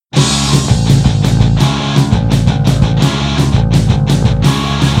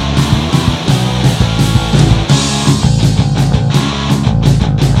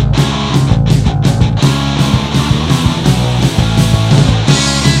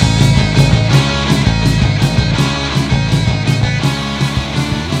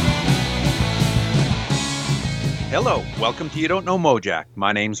welcome to You Don't Know Mojack.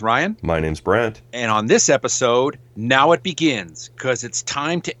 My name's Ryan. My name's Brant. And on this episode, now it begins, because it's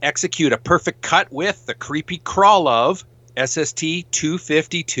time to execute a perfect cut with the creepy crawl of SST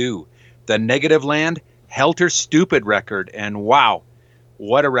 252, the Negativland Helter Stupid record. And wow,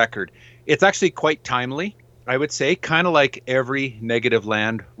 what a record. It's actually quite timely, I would say, kind of like every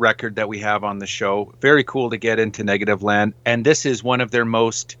Negativland record that we have on the show. Very cool to get into Negativland. And this is one of their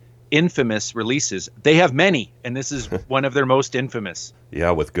most infamous releases. They have many, and this is one of their most infamous.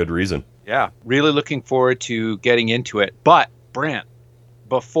 Yeah, with good reason. Yeah, really looking forward to getting into it. But, Brant,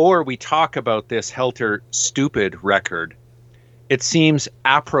 before we talk about this Helter Stupid record, it seems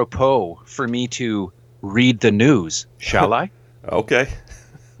apropos for me to read the news, shall I? Okay.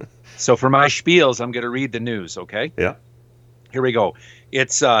 So for my spiels, I'm going to read the news, okay? Yeah. Here we go.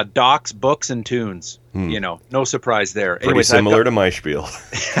 It's docs, books, and tunes. You know, no surprise there. Pretty Anyways, similar to my spiel.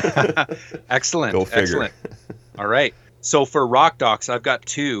 Excellent. Go figure. Excellent. All right. So for rock docs, I've got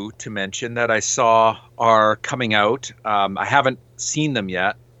two to mention that I saw are coming out. I haven't seen them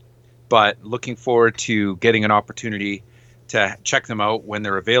yet, but looking forward to getting an opportunity to check them out when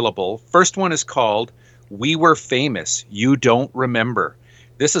they're available. First one is called We Were Famous, You Don't Remember.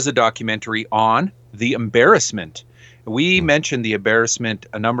 This is a documentary on the embarrassment. We mentioned the embarrassment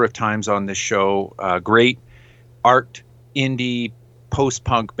a number of times on this show. Great art, indie,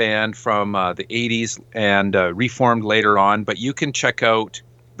 post-punk band from the 80s and reformed later on. But you can check out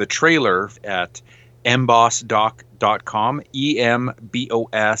the trailer at embosdoc.com,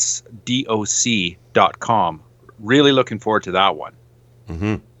 embosdoc.com. Really looking forward to that one.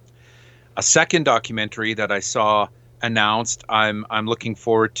 Mm-hmm. A second documentary that I saw announced, I'm looking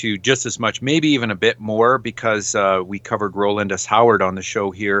forward to just as much, maybe even a bit more, because we covered Roland S. Howard on the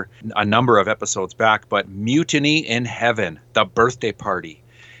show here a number of episodes back. But Mutiny in Heaven, the birthday party.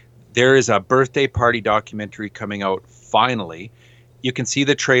 There is a birthday party documentary coming out finally. You can see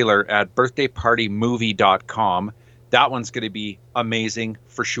the trailer at birthdaypartymovie.com. That one's going to be amazing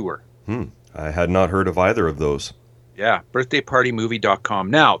for sure. I had not heard of either of those. Yeah,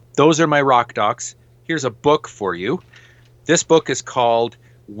 birthdaypartymovie.com. Now, those are my rock docs. Here's a book for you. This book is called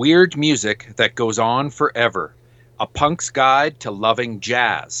Weird Music That Goes On Forever, A Punk's Guide to Loving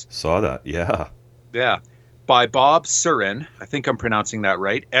Jazz. Saw that, yeah. Yeah. By Bob Surin. I think I'm pronouncing that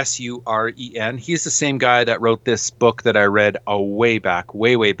right. S-U-R-E-N. He's the same guy that wrote this book that I read way back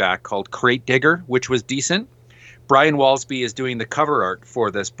called Crate Digger, which was decent. Brian Walsby is doing the cover art for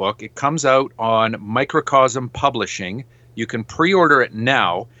this book. It comes out on Microcosm Publishing. You can pre-order it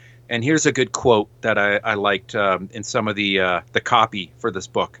now. And here's a good quote that I liked in some of the copy for this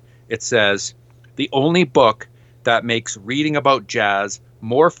book. It says, "The only book that makes reading about jazz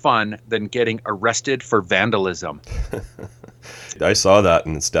more fun than getting arrested for vandalism." I saw that,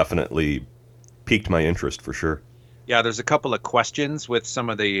 and it's definitely piqued my interest for sure. Yeah, there's a couple of questions with some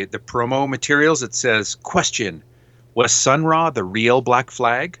of the promo materials. It says, question, was Sun Ra the real Black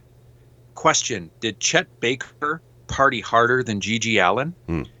Flag? Question, did Chet Baker party harder than Gigi Allen?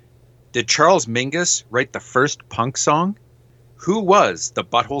 Did Charles Mingus write the first punk song? Who was the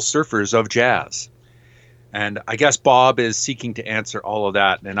Butthole Surfers of jazz? And I guess Bob is seeking to answer all of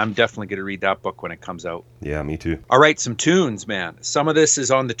that, and I'm definitely going to read that book when it comes out. Yeah, me too. All right, some tunes, man. Some of this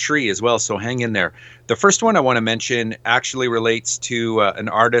is on the tree as well, so hang in there. The first one I want to mention actually relates to an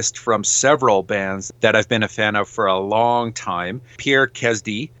artist from several bands that I've been a fan of for a long time. Pierre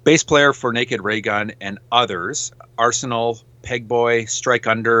Kesdy, bass player for Naked Raygun and others. Arsenal, Pegboy, Strike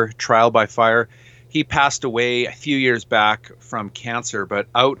Under, Trial by Fire. He passed away a few years back from cancer, but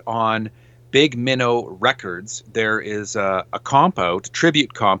out on Big Minnow Records, there is a comp out, a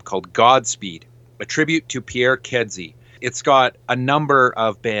tribute comp called Godspeed, a tribute to Pierre Kesdy. It's got a number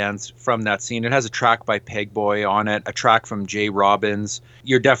of bands from that scene. It has a track by Pegboy on it, a track from Jay Robbins.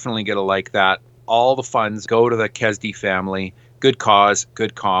 You're definitely going to like that. All the funds go to the Kesdy family. Good cause,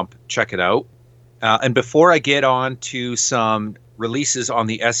 good comp. Check it out. And before I get on to some releases on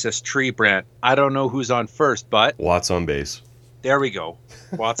the SS Tree, Brent, I don't know who's on first, but... Watts on bass. There we go.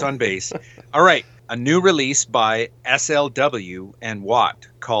 Watts on bass. All right. A new release by SLW and Watt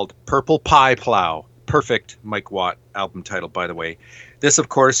called Purple Pie Plow. Perfect Mike Watt album title, by the way. This, of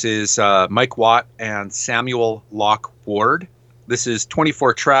course, is Mike Watt and Samuel Locke Ward. This is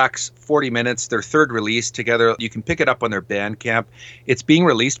 24 tracks, 40 minutes, their third release together. You can pick it up on their Bandcamp. It's being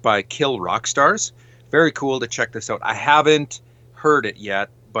released by Kill Rockstars. Very cool to check this out. I haven't heard it yet,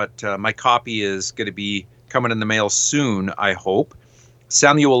 but my copy is going to be coming in the mail soon, I hope.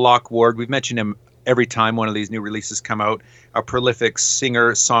 Samuel Locke Ward, we've mentioned him every time one of these new releases come out. A prolific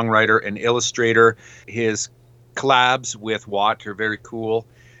singer, songwriter, and illustrator. His collabs with Watt are very cool.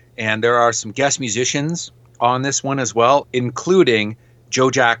 And there are some guest musicians on this one as well, including Joe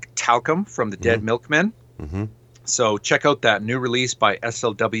Jack Talcum from the Dead Milkmen. Mm-hmm. So check out that new release by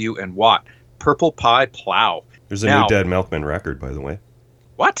SLW and Watt, Purple Pie Plow. There's a new Dead Milkmen record, by the way.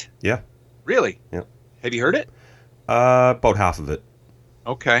 What? Yeah. Really? Yeah. Have you heard it? About half of it.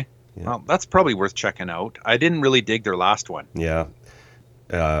 Okay. Yeah. Well, that's probably worth checking out. I didn't really dig their last one. Yeah.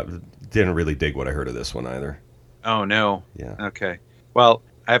 Didn't really dig what I heard of this one either. Oh, no. Yeah. Okay. Well,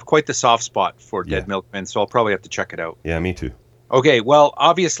 I have quite the soft spot for Dead Milkmen, so I'll probably have to check it out. Yeah, me too. Okay, well,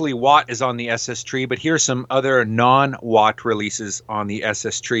 obviously Watt is on the SS tree, but here's some other non-Watt releases on the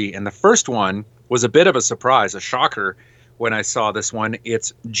SS tree. And the first one was a bit of a surprise, a shocker when I saw this one.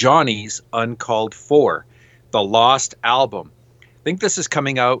 It's Johnny's Uncalled For, the Lost Album. I think this is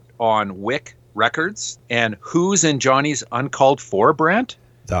coming out on Wick Records. And who's in Johnny's Uncalled For, Brent?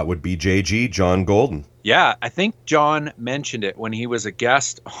 That would be JG, John Golden. Yeah, I think John mentioned it when he was a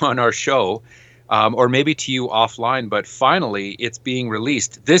guest on our show. Or maybe to you offline, but finally it's being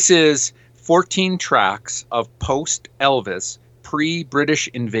released. This is 14 tracks of post-Elvis, pre-British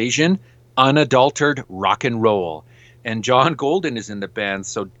invasion, unadulterated rock and roll. And John Golden is in the band,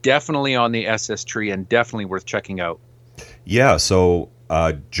 so definitely on the SS tree and definitely worth checking out. Yeah, so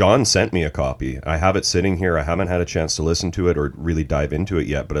John sent me a copy. I have it sitting here. I haven't had a chance to listen to it or really dive into it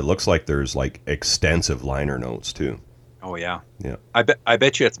yet, but it looks like there's like extensive liner notes too. Oh, yeah. Yeah. I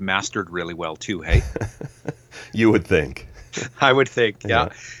bet you it's mastered really well, too, hey? You would think. I would think, yeah.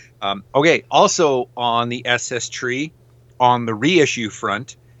 Okay, also on the SS tree, on the reissue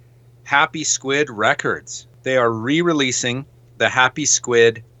front, Happy Squid Records. They are re-releasing the Happy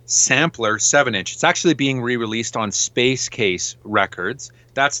Squid Sampler 7-inch. It's actually being re-released on Space Case Records.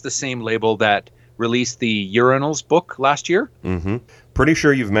 That's the same label that released the Urinals book last year. Mm-hmm. Pretty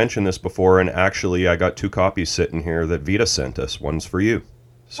sure you've mentioned this before, and actually I got 2 copies sitting here that Vita sent us. One's for you.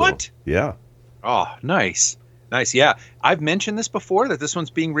 So, what? Yeah. Oh, nice. Nice, yeah. I've mentioned this before, that this one's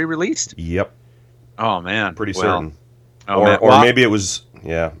being re-released? Yep. Oh, man. Pretty certain. Oh, or maybe it was,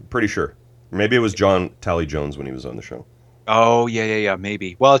 pretty sure. Maybe it was John Tally Jones when he was on the show. Oh, yeah,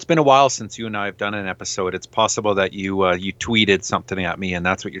 maybe. Well, it's been a while since you and I have done an episode. It's possible that you tweeted something at me, and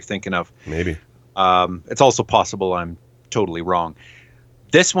that's what you're thinking of. Maybe. It's also possible I'm totally wrong.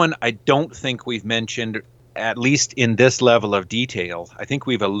 This one, I don't think we've mentioned, at least in this level of detail. I think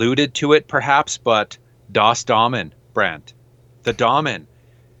we've alluded to it, perhaps, but Das Damen, Brent. The Damen.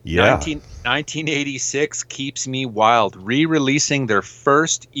 Yeah. 1986 Keeps Me Wild, re-releasing their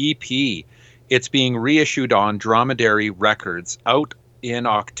first EP. It's being reissued on Dromedary Records, out in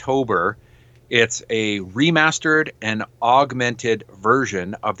October. It's a remastered and augmented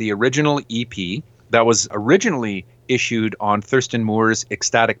version of the original EP that was originally issued on Thurston Moore's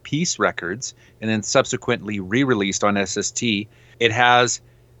Ecstatic Peace Records and then subsequently re-released on SST. It has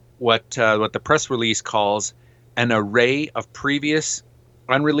what the press release calls an array of previous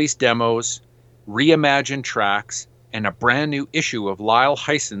unreleased demos, reimagined tracks, and a brand new issue of Lyle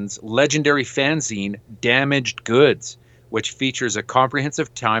Hyson's legendary fanzine Damaged Goods, which features a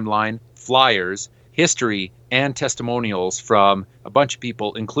comprehensive timeline, flyers, history, and testimonials from a bunch of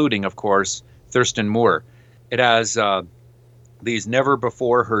people, including, of course, Thurston Moore. It has these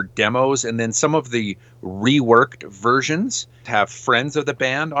never-before-heard demos, and then some of the reworked versions have friends of the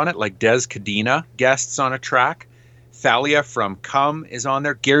band on it, like Des Cadena guests on a track. Thalia from Come is on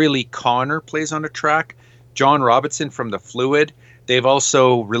there. Gary Lee Conner plays on a track. John Robinson from The Fluid. They've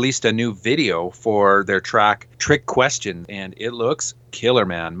also released a new video for their track Trick Question, and it looks killer,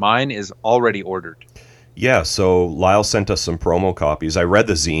 man. Mine is already ordered. Yeah, so Lyle sent us some promo copies. I read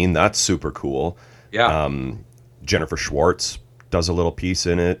the zine. That's super cool. Yeah. Jennifer Schwartz does a little piece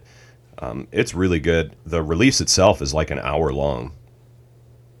in it. It's really good. The release itself is like an hour long.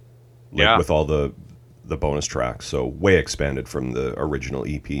 With all the bonus tracks. So way expanded from the original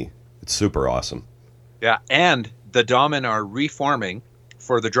EP. It's super awesome. Yeah, and the Damen are reforming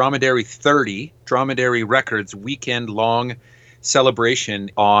for the Dromedary 30, Dromedary Records weekend-long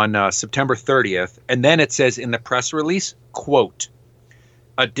celebration on September 30th. And then it says in the press release, quote,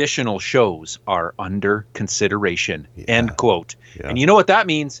 additional shows are under consideration, end quote. Yeah. And you know what that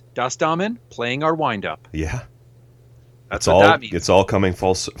means? Das Damen playing our wind-up. Yeah. That's what that means. It's all coming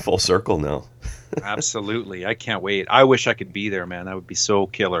full circle now. Absolutely. I can't wait. I wish I could be there, man. That would be so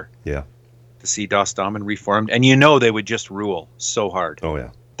killer. Yeah. To see Das Damen reformed. And you know they would just rule so hard. Oh, yeah.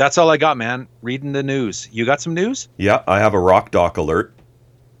 That's all I got, man. Reading the news. You got some news? Yeah, I have a rock doc alert.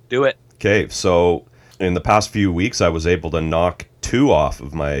 Do it. Okay, so in the past few weeks, I was able to knock 2 off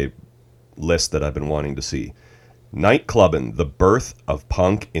of my list that I've been wanting to see. Nightclubbin', The Birth of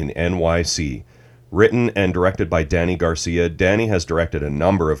Punk in NYC. Written and directed by Danny Garcia. Danny has directed a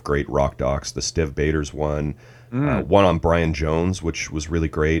number of great rock docs. The Stiv Bators one, one on Brian Jones, which was really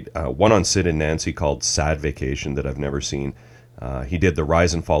great. One on Sid and Nancy called Sad Vacation that I've never seen. He did The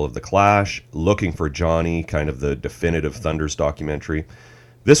Rise and Fall of the Clash, Looking for Johnny, kind of the definitive Thunders documentary.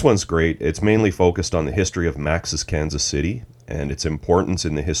 This one's great. It's mainly focused on the history of Max's Kansas City and its importance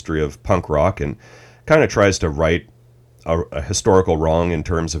in the history of punk rock, and kind of tries to right a historical wrong in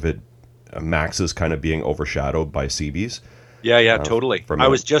terms of it Max's kind of being overshadowed by CB's. Yeah, totally. I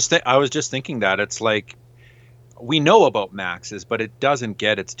was just thinking that it's like we know about Max's, but it doesn't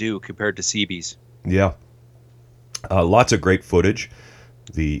get its due compared to CB's. Yeah, lots of great footage.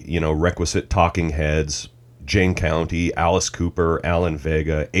 The requisite talking heads: Jane County, Alice Cooper, Alan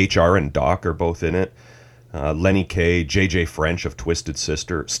Vega, HR and Doc are both in it. Lenny Kaye, JJ French of Twisted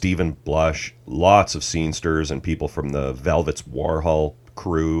Sister, Stephen Blush, lots of scenesters and people from the Velvet's Warhol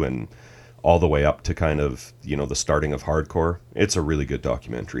crew, and all the way up to kind of, the starting of hardcore. It's a really good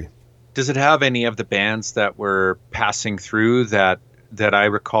documentary. Does it have any of the bands that were passing through that I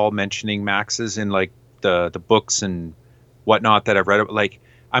recall mentioning Max's in like the books and whatnot that I've read? Like,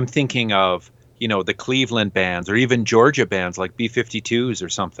 I'm thinking of, the Cleveland bands or even Georgia bands like B-52s or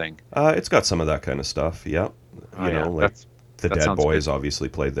something. It's got some of that kind of stuff, yeah. Like the Dead Boys good. Obviously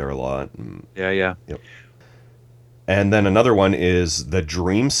played there a lot. Yeah. Yep. And then another one is The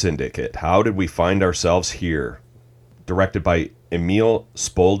Dream Syndicate. How did we find ourselves here? Directed by Emil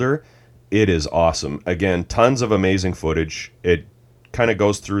Spolder. It is awesome. Again, tons of amazing footage. It kind of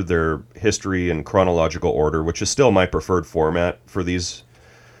goes through their history in chronological order, which is still my preferred format for these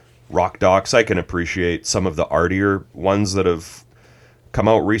rock docs. I can appreciate some of the artier ones that have come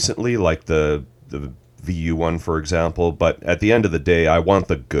out recently, like the VU one, for example, but at the end of the day, I want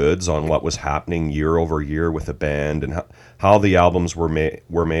the goods on what was happening year over year with the band and how the albums were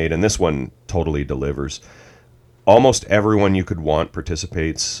made, and this one totally delivers. Almost everyone you could want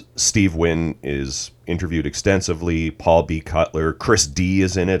participates. Steve Wynn is interviewed extensively, Paul B. Cutler, Chris D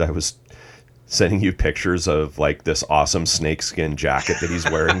is in it. I was sending you pictures of like this awesome snakeskin jacket that he's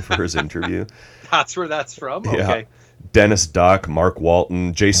wearing for his interview. That's where that's from? Yeah. Okay. Dennis Duck, Mark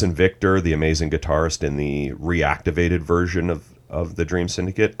Walton, Jason Victor, the amazing guitarist in the reactivated version of the Dream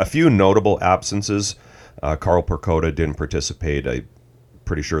Syndicate. A few notable absences. Carl Percoda didn't participate. I'm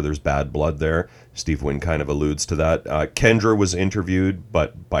pretty sure there's bad blood there. Steve Wynn kind of alludes to that. Kendra was interviewed,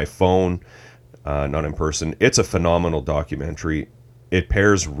 but by phone, not in person. It's a phenomenal documentary. It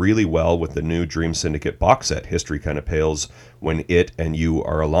pairs really well with the new Dream Syndicate box set, History Kind of Pales When It and You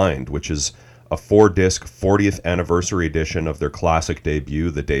Are Aligned, which is a 4-disc 40th anniversary edition of their classic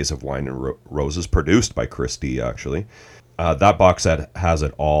debut, The Days of Wine and Roses, produced by Chris D, actually. That box set has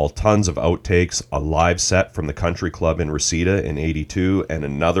it all. Tons of outtakes, a live set from the Country Club in Reseda in 82, and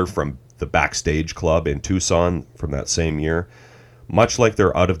another from the Backstage Club in Tucson from that same year. Much like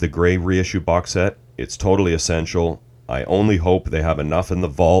their Out of the Grey reissue box set, it's totally essential. I only hope they have enough in the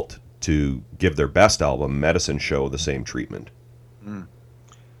vault to give their best album, Medicine Show, the same treatment. Mm.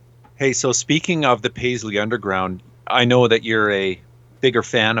 Hey, so speaking of the Paisley Underground, I know that you're a bigger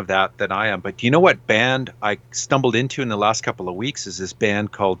fan of that than I am, but do you know what band I stumbled into in the last couple of weeks is this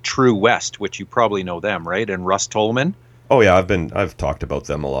band called True West, which you probably know them, right? And Russ Tolman. Oh yeah, I've talked about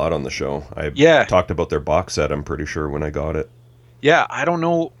them a lot on the show. I talked about their box set, I'm pretty sure, when I got it. Yeah, I don't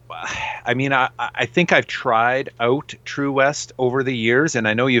know. I mean, I think I've tried out True West over the years, and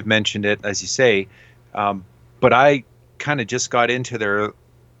I know you've mentioned it, as you say, but I kind of just got into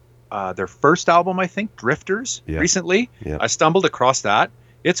their first album, I think, Drifters, recently. Yeah. I stumbled across that.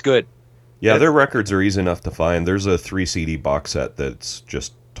 It's good. Yeah, their records are easy enough to find. There's a 3 CD box set that's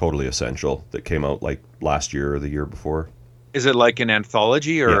just totally essential that came out like last year or the year before. Is it like an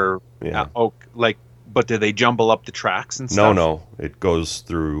anthology or but do they jumble up the tracks and stuff? No, it goes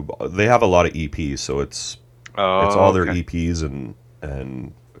through. They have a lot of EPs, so it's all their EPs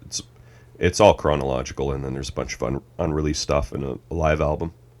and it's all chronological, and then there's a bunch of unreleased stuff and a live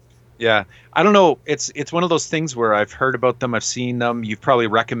album. Yeah, I don't know. It's one of those things where I've heard about them, I've seen them. You've probably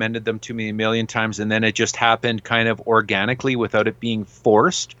recommended them to me a million times, and then it just happened kind of organically without it being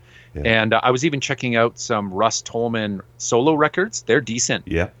forced. Yeah. And I was even checking out some Russ Tolman solo records. They're decent.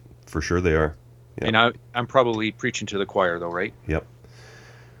 Yeah, for sure they are. Yep. And I'm probably preaching to the choir, though, right? Yep.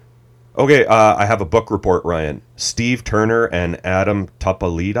 Okay, I have a book report, Ryan. Steve Turner and Adam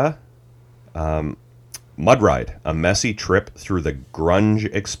Topalita. Mud Ride, a messy trip through the grunge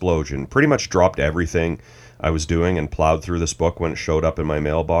explosion. Pretty much dropped everything I was doing and plowed through this book when it showed up in my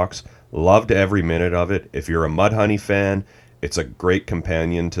mailbox. Loved every minute of it. If you're a Mudhoney fan, it's a great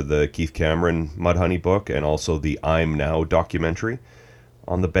companion to the Keith Cameron Mudhoney book and also the I'm Now documentary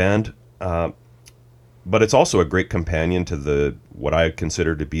on the band. But it's also a great companion to the what I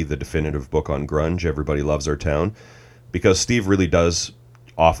consider to be the definitive book on grunge, Everybody Loves Our Town, because Steve really does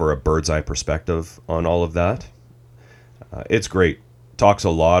offer a bird's eye perspective on all of that. It's great. Talks a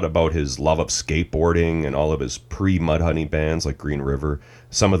lot about his love of skateboarding and all of his pre-Mudhoney bands like Green River.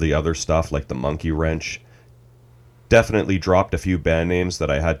 Some of the other stuff like the Monkey Wrench. Definitely dropped a few band names that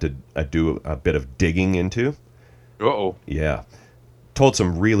I had to do a bit of digging into. Uh-oh. Yeah. Told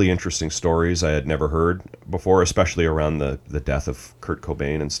some really interesting stories I had never heard before, especially around the death of Kurt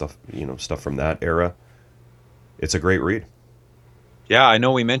Cobain and stuff, stuff from that era. It's a great read. Yeah, I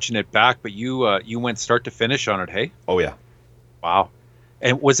know we mentioned it back, but you went start to finish on it, hey? Oh, yeah. Wow.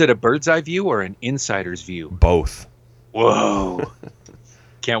 And was it a bird's eye view or an insider's view? Both. Whoa.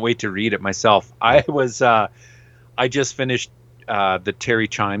 Can't wait to read it myself. I just finished the Terry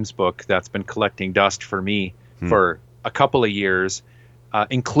Chimes book that's been collecting dust for me for a couple of years,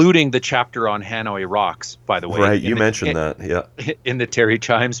 including the chapter on Hanoi Rocks, by the way. Right, you mentioned that, yeah. In the Terry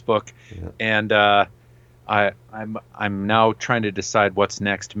Chimes book. Yeah. And I'm now trying to decide what's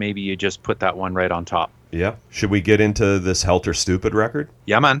next. Maybe you just put that one right on top. Yeah. Should we get into this Helter Stupid record?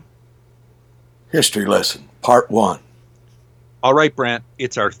 Yeah, man. History lesson, part 1. All right, Brant.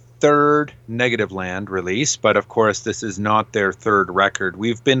 It's our third Negativland release, but of course, this is not their third record.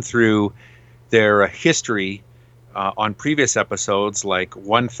 We've been through their history on previous episodes, like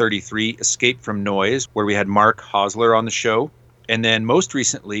 133, Escape from Noise, where we had Mark Hosler on the show. And then most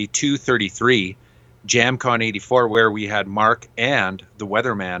recently, 233, JamCon 84, where we had Mark and the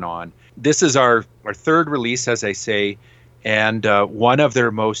Weatherman on. This is our third release, as I say, and one of their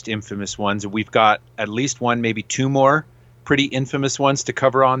most infamous ones. We've got at least one, maybe two more pretty infamous ones to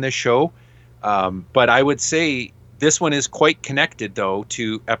cover on this show. But I would say this one is quite connected, though,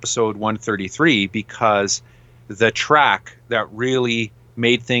 to episode 133, because the track that really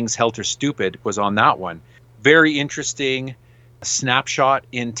made things Helter Stupid was on that one. Very interesting snapshot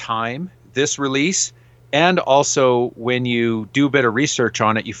in time, this release. And also, when you do a bit of research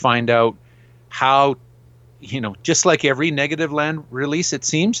on it, you find out how, just like every Negativland release, it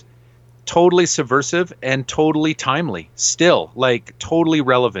seems, totally subversive and totally timely. Still, like, totally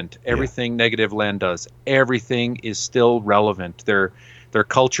relevant. Everything Negativland does, everything is still relevant. Their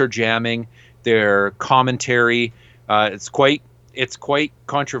culture jamming, their commentary, it's quite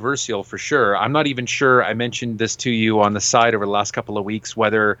controversial for sure. I'm not even sure, I mentioned this to you on the side over the last couple of weeks,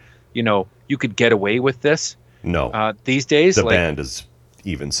 whether you could get away with this. No. These days. The band has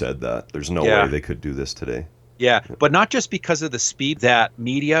even said that. There's no way they could do this today. Yeah, but not just because of the speed that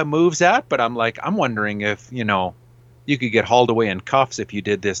media moves at, but I'm wondering if, you could get hauled away in cuffs if you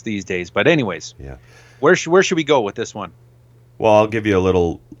did this these days. But anyways, where should we go with this one? Well, I'll give you a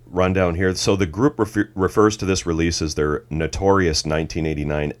little rundown here. So the group refers to this release as their notorious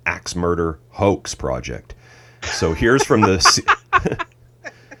 1989 axe murder hoax project. So here's from the...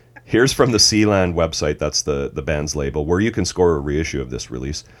 Here's from the Sealand website, that's the band's label, where you can score a reissue of this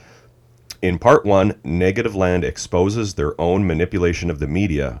release. In part 1, Negativland exposes their own manipulation of the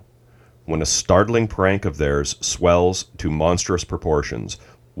media when a startling prank of theirs swells to monstrous proportions,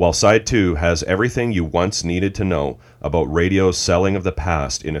 while side 2 has everything you once needed to know about radio's selling of the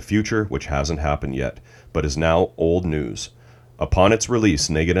past in a future which hasn't happened yet, but is now old news. Upon its release,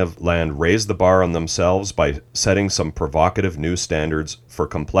 Negativland raised the bar on themselves by setting some provocative new standards for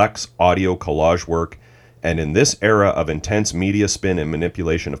complex audio collage work, and in this era of intense media spin and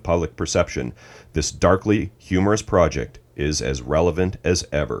manipulation of public perception, this darkly humorous project is as relevant as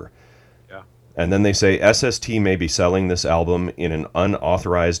ever. Yeah. And then they say, SST may be selling this album in an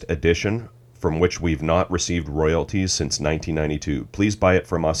unauthorized edition from which we've not received royalties since 1992. Please buy it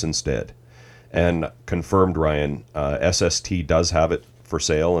from us instead. And confirmed, Ryan, SST does have it for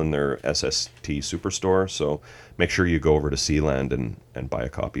sale in their SST Superstore, so make sure you go over to Sealand and buy a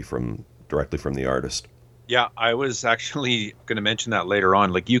copy directly from the artist. Yeah, I was actually going to mention that later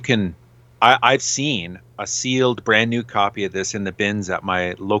on. Like, I've seen a sealed brand new copy of this in the bins at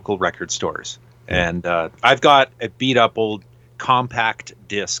my local record stores. And I've got a beat up old compact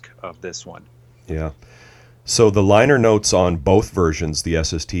disc of this one. Yeah. So the liner notes on both versions, the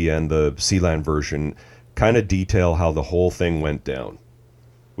SST and the Sealand version, kind of detail how the whole thing went down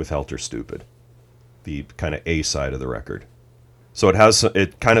with Helter Stupid, the kind of A side of the record. So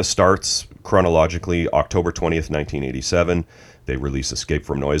it kind of starts chronologically October 20th, 1987. They release Escape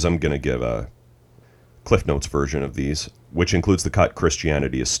from Noise. I'm going to give a Cliff Notes version of these, which includes the cut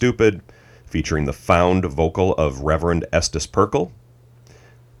Christianity is Stupid, featuring the found vocal of Reverend Estes Perkle,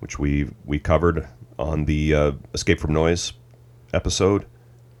 which we covered on the Escape from Noise episode.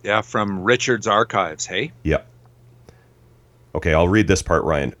 Yeah, from Richard's Archives, hey? Yep. Okay, I'll read this part,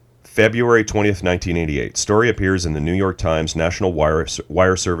 Ryan. February 20th, 1988. Story appears in the New York Times, National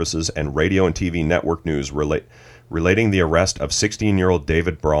Wire Services, and Radio and TV Network News relating the arrest of 16-year-old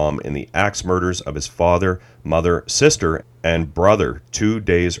David Brahm in the axe murders of his father, mother, sister, and brother 2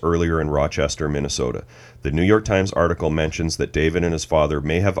 days earlier in Rochester, Minnesota. The New York Times article mentions that David and his father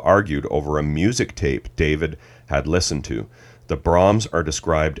may have argued over a music tape David had listened to. The Brahms are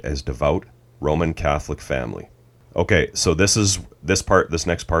described as devout Roman Catholic family. Okay, so this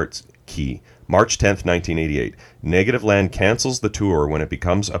next part's key. March 10th, 1988. Negativland cancels the tour when it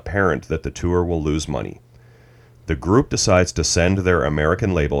becomes apparent that the tour will lose money. The group decides to send their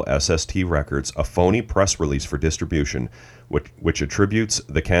American label, SST Records, a phony press release for distribution, which attributes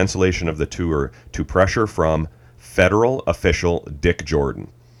the cancellation of the tour to pressure from federal official Dick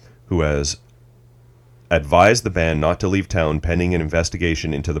Jordan, who has advised the band not to leave town pending an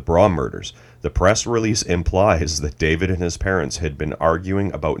investigation into the Brahm murders. The press release implies that David and his parents had been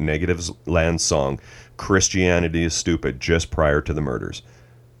arguing about Negativland's song, Christianity is Stupid, just prior to the murders.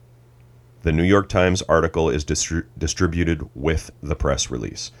 The New York Times article is distributed with the press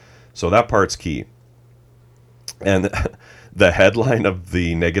release. So that part's key. And the headline of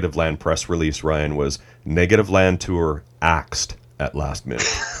the Negativland press release, Ryan, was Negativland Tour Axed at Last Minute.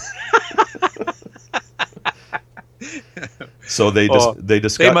 So they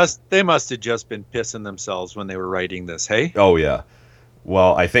discussed. They must have just been pissing themselves when they were writing this. Hey. Oh yeah.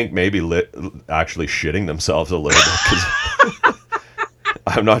 Well, I think maybe actually shitting themselves a little bit, because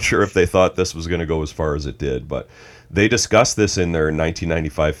I'm not sure if they thought this was going to go as far as it did. But they discussed this in their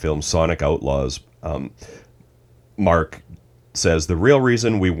 1995 film Sonic Outlaws. Mark says the real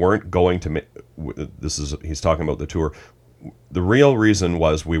reason we weren't going to he's talking about the tour. The real reason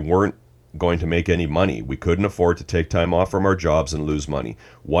was we weren't going to make any money. We couldn't afford to take time off from our jobs and lose money.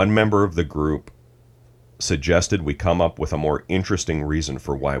 One member of the group suggested we come up with a more interesting reason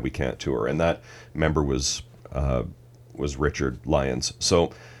for why we can't tour, and that member was Richard Lyons.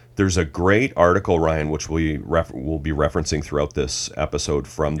 So there's a great article, Ryan, which we'll be referencing throughout this episode,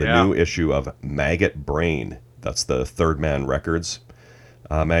 from the new issue of Maggot Brain. That's the Third Man Records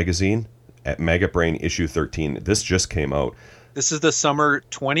magazine, at Maggot Brain issue 13. This just came out. This is the summer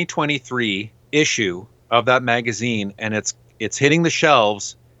 2023 issue of that magazine, and it's hitting the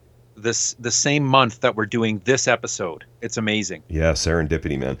shelves the same month that we're doing this episode. It's amazing. Yeah,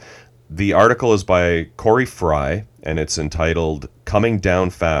 serendipity, man. The article is by Corey Fry, and it's entitled Coming Down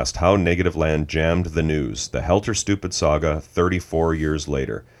Fast, How Negativland Jammed the News, the Helter Stupid Saga 34 Years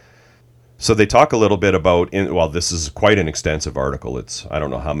Later. So they talk a little bit about, this is quite an extensive article. It's, I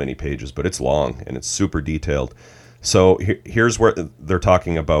don't know how many pages, but it's long, and it's super detailed. So here's where they're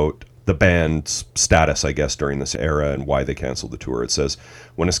talking about the band's status, I guess, during this era and why they canceled the tour. It says,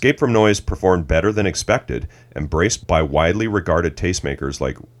 when Escape from Noise performed better than expected, embraced by widely regarded tastemakers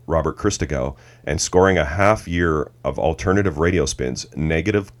like Robert Christgau, and scoring a half year of alternative radio spins,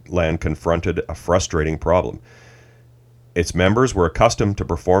 Negativland confronted a frustrating problem. Its members were accustomed to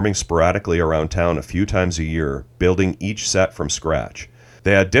performing sporadically around town a few times a year, building each set from scratch.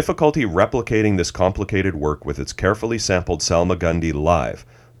 They had difficulty replicating this complicated work with its carefully sampled Salmagundi live.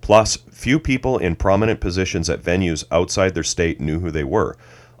 Plus, few people in prominent positions at venues outside their state knew who they were.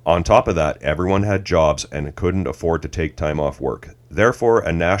 On top of that, everyone had jobs and couldn't afford to take time off work. Therefore,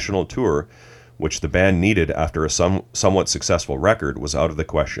 a national tour, which the band needed after a somewhat successful record, was out of the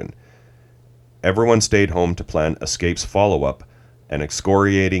question. Everyone stayed home to plan Escape's follow-up, an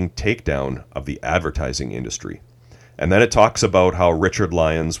excoriating takedown of the advertising industry. And then it talks about how Richard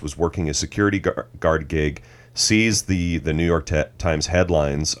Lyons was working a security guard gig, sees the New York Times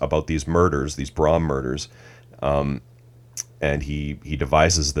headlines about these murders, these Brahm murders, and he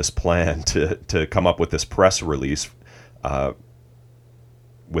devises this plan to come up with this press release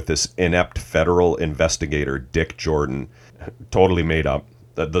with this inept federal investigator, Dick Jordan, totally made up.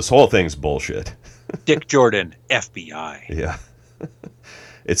 This whole thing's bullshit. Dick Jordan, FBI. Yeah.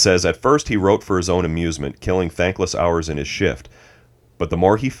 It says, at first he wrote for his own amusement, killing thankless hours in his shift. But the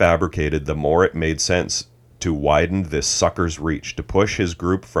more he fabricated, the more it made sense to widen this sucker's reach, to push his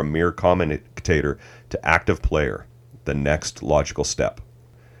group from mere commentator to active player, the next logical step.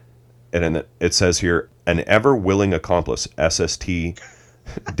 And it says here, an ever-willing accomplice, SST,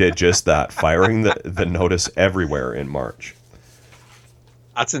 did just that, firing the notice everywhere in March.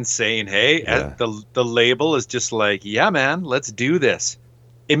 That's insane, hey? Yeah. The label is just like, yeah, man, let's do this.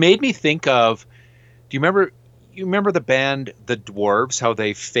 It made me think of, do you remember the band The Dwarves, how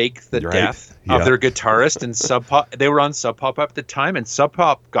they faked the death of their guitarist and Sub Pop? They were on Sub Pop at the time, and Sub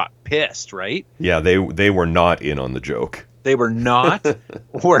Pop got pissed, right? Yeah, they were not in on the joke. They were not.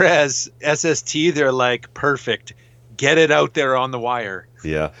 Whereas SST, they're like, perfect. get it out there on the wire.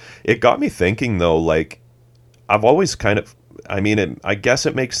 Yeah. It got me thinking, though, like, I've always kind of, I mean, I guess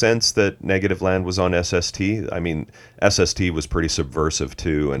it makes sense that Negativland was on SST. I mean, SST was pretty subversive,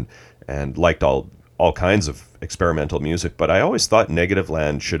 too, and liked all kinds of experimental music, but I always thought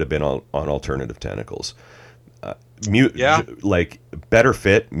Negativland should have been on Alternative Tentacles. Like, better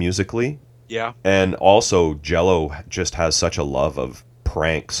fit musically. Yeah. And also, Jello just has such a love of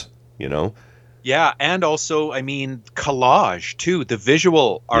pranks, you know? Yeah, and also, I mean, collage too. The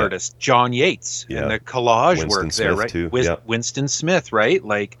visual artist John Yates and the collage Winston work Smith, there, right? too. Winston Smith, right?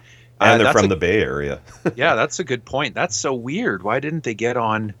 Like, and they're from the Bay Area. Yeah, that's a good point. That's so weird. Why didn't they get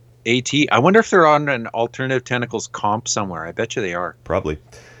on AT? I wonder if they're on an Alternative Tentacles comp somewhere. I bet you they are. Probably.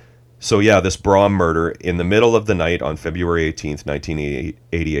 So yeah, this Braum murder in the middle of the night on February 18th,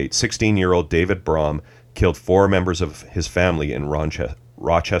 1988. 16-year-old David Braum killed 4 members of his family in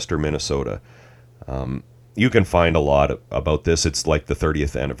Rochester, Minnesota. You can find a lot about this. It's like the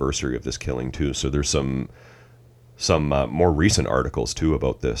 30th anniversary of this killing too. So there's some more recent articles too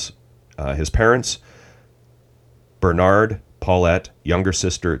about this. His parents, Bernard, Paulette, younger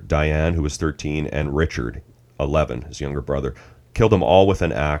sister Diane, who was 13, and Richard, 11, his younger brother, killed them all with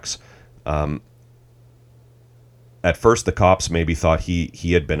an axe. At first, the cops maybe thought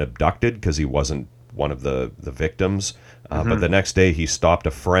he had been abducted because he wasn't one of the victims. But the next day, he stopped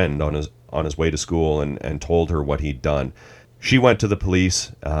a friend on his way to school and told her what he'd done. She went to the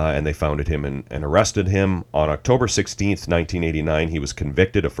police, and they found him and arrested him. On October 16th, 1989, he was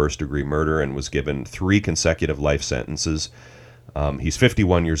convicted of first-degree murder and was given 3 consecutive life sentences. He's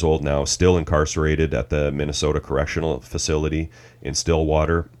 51 years old now, still incarcerated at the Minnesota Correctional Facility in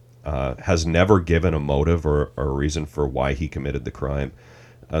Stillwater. Has never given a motive or a reason for why he committed the crime.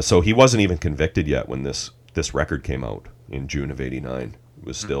 So he wasn't even convicted yet when this record came out in June of '89. It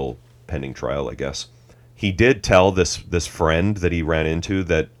was still pending trial, I guess. He did tell this friend that he ran into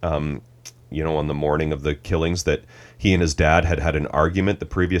that, on the morning of the killings, that he and his dad had an argument the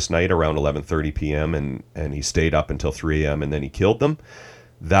previous night around 11:30 p.m. and he stayed up until 3 a.m. and then he killed them.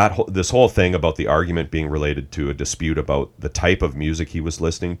 This whole thing about the argument being related to a dispute about the type of music he was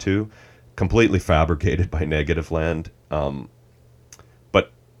listening to, completely fabricated by Negativland.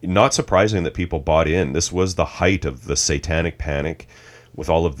 But not surprising that people bought in. This was the height of the satanic panic with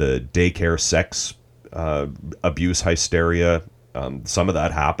all of the daycare sex abuse hysteria. Some of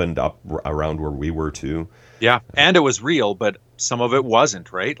that happened up around where we were too. Yeah, and it was real, but some of it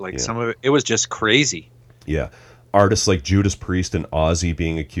wasn't, right? Like some of it was just crazy. Yeah. Artists like Judas Priest and Ozzy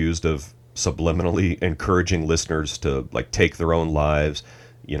being accused of subliminally encouraging listeners to like take their own lives.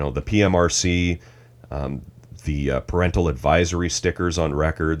 The PMRC, the parental advisory stickers on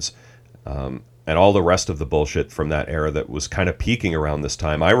records, and all the rest of the bullshit from that era that was kind of peaking around this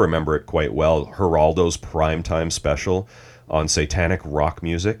time. I remember it quite well. Geraldo's primetime special on satanic rock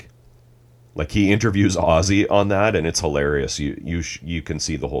music. Like, he interviews Ozzy on that, and it's hilarious. You can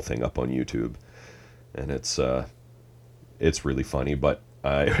see the whole thing up on YouTube, and it's really funny. But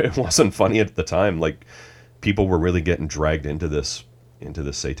it wasn't funny at the time. Like, people were really getting dragged into this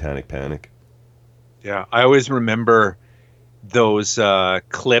satanic panic. Yeah, I always remember those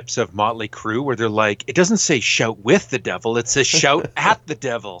clips of Motley Crue where they're like, it doesn't say shout with the devil, it says shout at the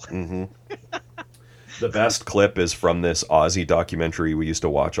devil. Mm-hmm. The best clip is from this Ozzy documentary we used to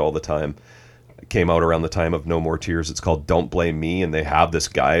watch all the time. It came out around the time of No More Tears. It's called Don't Blame Me, and they have this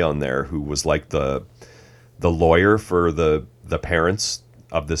guy on there who was like the lawyer for the parents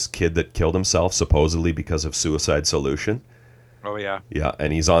of this kid that killed himself, supposedly because of Suicide Solution. Oh, yeah. Yeah,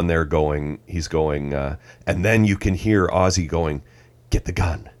 and he's on there going, and then you can hear Ozzy going, get the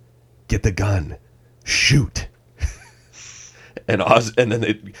gun, shoot. And then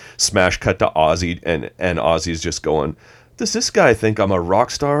they smash cut to Ozzy, and Ozzy's just going, does this guy think I'm a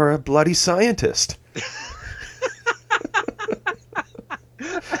rock star or a bloody scientist?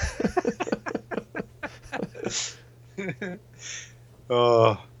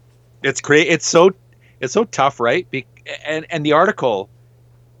 Oh, it's great. It's so tough, right? And the article,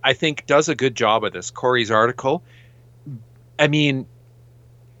 I think, does a good job of this. Corey's article. I mean,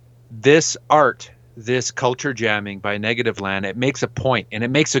 this art, this culture jamming by Negativland, it makes a point, and it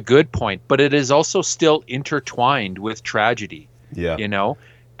makes a good point, but it is also still intertwined with tragedy. Yeah.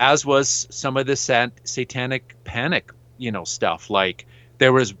 As was some of the satanic panic, stuff. Like,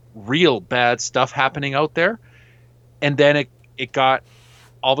 there was real bad stuff happening out there, and then it got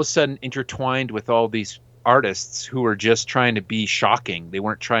all of a sudden intertwined with all these artists who were just trying to be shocking. They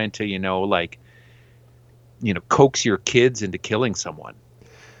weren't trying to coax your kids into killing someone.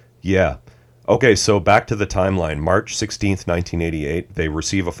 Yeah. Okay, so back to the timeline. March 16th, 1988, they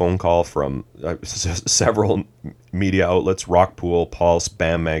receive a phone call from several media outlets, Rockpool, Pulse,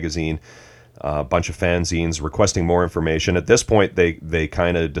 BAM Magazine, a bunch of fanzines requesting more information. At this point, they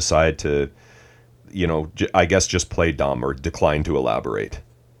kind of decide to, I guess just play dumb or decline to elaborate.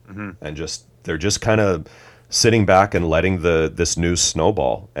 And they're just kind of sitting back and letting this news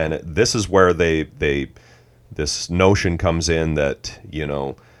snowball. And this is where this notion comes in that,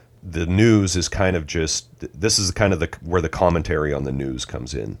 the news is kind of this is kind of where the commentary on the news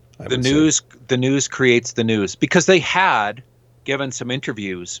comes in. The news creates the news, because they had given some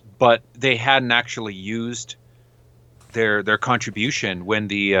interviews, but they hadn't actually used their contribution. When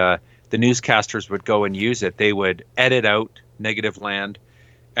the newscasters would go and use it, they would edit out Negativland,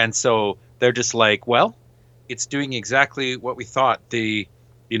 and so they're just like, well, it's doing exactly what we thought. The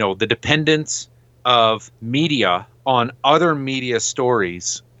dependence of media on other media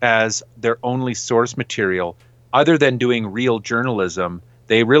stories as their only source material, other than doing real journalism,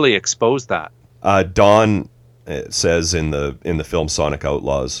 they really exposed that. Don says in the film Sonic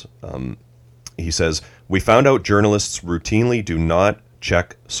Outlaws, he says, "We found out journalists routinely do not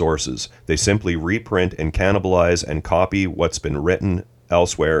check sources. They simply reprint and cannibalize and copy what's been written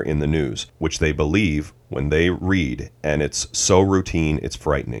elsewhere in the news, which they believe when they read, and it's so routine, it's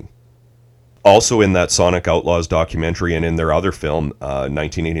frightening." Also in that Sonic Outlaws documentary and in their other film,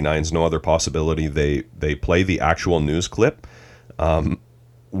 1989's No Other Possibility, they play the actual news clip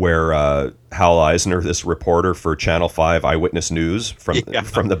where Hal Eisner, this reporter for Channel 5 Eyewitness News from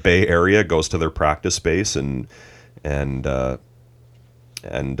the Bay Area, goes to their practice space and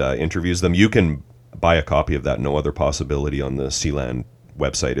interviews them. You can buy a copy of that No Other Possibility on the Sealand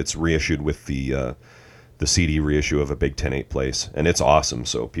website. It's reissued with the CD reissue of A Big 10-8 Place, and it's awesome,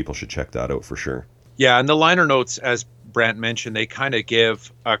 so people should check that out for sure. Yeah, and the liner notes, as Brant mentioned, they kind of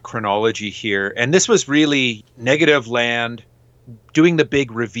give a chronology here, and this was really Negativland doing the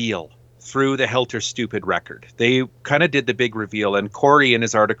big reveal through the Helter Stupid record. They kind of did the big reveal, and Corey in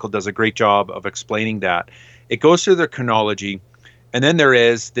his article does a great job of explaining that. It goes through their chronology, and then there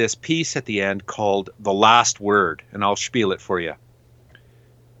is this piece at the end called The Last Word, and I'll spiel it for you.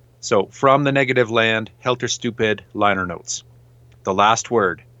 So, from the Negativland, Helter Stupid liner notes. The last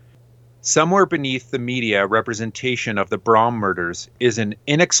word. Somewhere beneath the media representation of the Brahm murders is an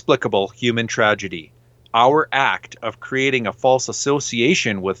inexplicable human tragedy. Our act of creating a false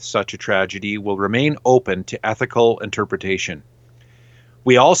association with such a tragedy will remain open to ethical interpretation.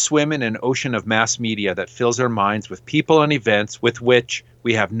 We all swim in an ocean of mass media that fills our minds with people and events with which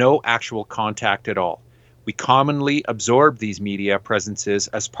we have no actual contact at all. We commonly absorb these media presences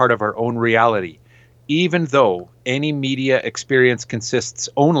as part of our own reality, even though any media experience consists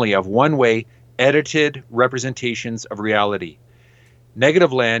only of one-way, edited representations of reality.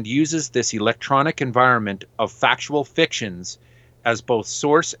 Negativland uses this electronic environment of factual fictions as both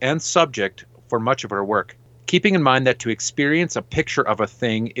source and subject for much of our work, keeping in mind that to experience a picture of a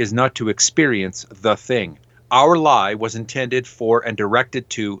thing is not to experience the thing. Our lie was intended for and directed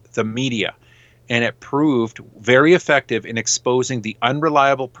to the media, and it proved very effective in exposing the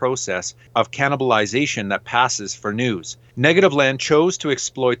unreliable process of cannibalization that passes for news. Negativland chose to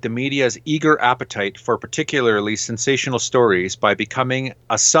exploit the media's eager appetite for particularly sensational stories by becoming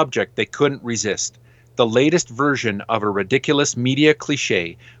a subject they couldn't resist, the latest version of a ridiculous media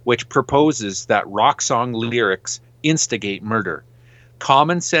cliche which proposes that rock song lyrics instigate murder.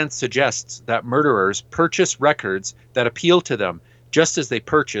 Common sense suggests that murderers purchase records that appeal to them, just as they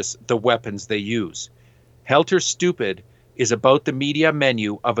purchase the weapons they use. Helter Stupid is about the media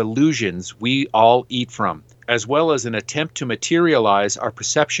menu of illusions we all eat from, as well as an attempt to materialize our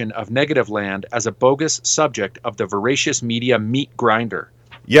perception of Negativland as a bogus subject of the voracious media meat grinder.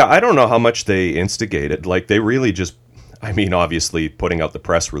 Yeah, I don't know how much they instigated. Like, they really just, obviously putting out the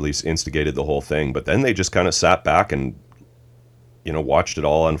press release instigated the whole thing, but then they just kind of sat back and, watched it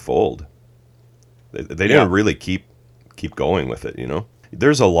all unfold. They didn't really keep going with it,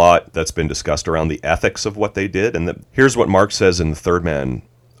 There's a lot that's been discussed around the ethics of what they did, and here's what Mark says in the Third Man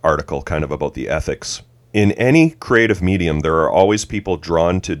article kind of about the ethics. In any creative medium, there are always people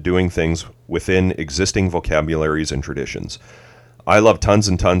drawn to doing things within existing vocabularies and traditions. I love tons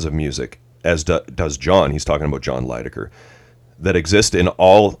and tons of music, as does John, he's talking about John Leidecker, that exist in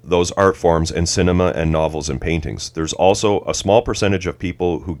all those art forms and cinema and novels and paintings. There's also a small percentage of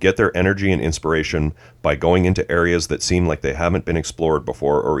people who get their energy and inspiration by going into areas that seem like they haven't been explored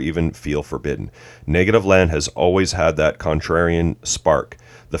before or even feel forbidden. Negativland has always had that contrarian spark.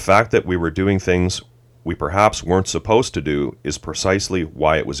 The fact that we were doing things we perhaps weren't supposed to do is precisely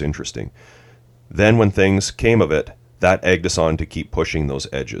why it was interesting. Then when things came of it, that egged us on to keep pushing those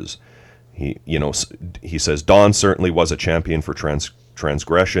edges. He says, Don certainly was a champion for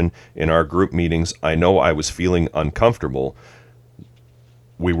transgression. In our group meetings, I know I was feeling uncomfortable.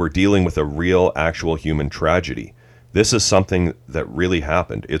 We were dealing with a real, actual human tragedy. This is something that really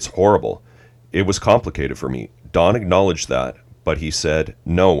happened. It's horrible. It was complicated for me. Don acknowledged that, but he said,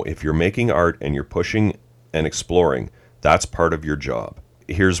 no, if you're making art and you're pushing and exploring, that's part of your job.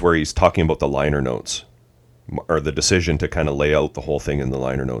 Here's where he's talking about the liner notes, or the decision to kind of lay out the whole thing in the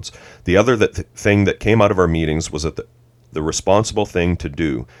liner notes. The other thing that came out of our meetings was that the responsible thing to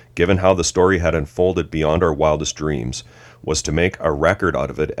do, given how the story had unfolded beyond our wildest dreams, was to make a record out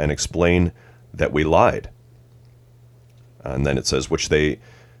of it and explain that we lied. And then it says, which they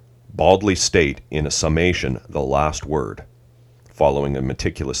baldly state in a summation, the last word, following a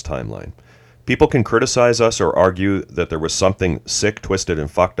meticulous timeline. People can criticize us or argue that there was something sick, twisted, and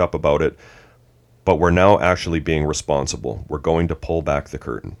fucked up about it, but we're now actually being responsible. We're going to pull back the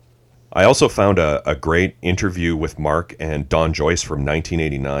curtain. I also found a great interview with Mark and Don Joyce from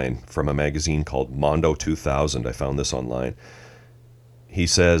 1989 from a magazine called Mondo 2000. I found this online. He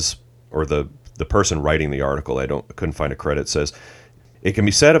says, or the person writing the article, couldn't find a credit, says, it can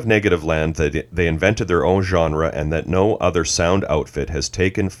be said of Negativland that they invented their own genre and that no other sound outfit has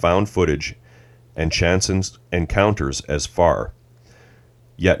taken found footage and chance encounters as far.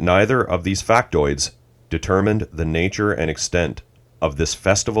 Yet neither of these factoids determined the nature and extent of this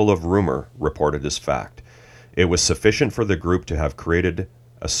festival of rumor reported as fact. It was sufficient for the group to have created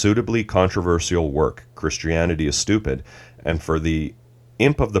a suitably controversial work, Christianity is Stupid, and for the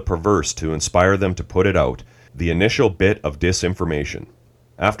imp of the perverse to inspire them to put it out, the initial bit of disinformation.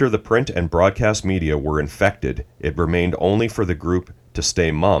 After the print and broadcast media were infected, it remained only for the group to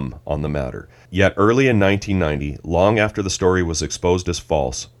stay mum on the matter. Yet early in 1990, long after the story was exposed as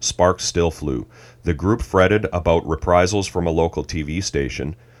false, sparks still flew. The group fretted about reprisals from a local TV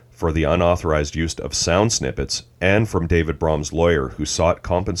station for the unauthorized use of sound snippets, and from David Brom's lawyer, who sought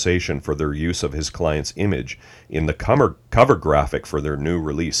compensation for their use of his client's image in the cover graphic for their new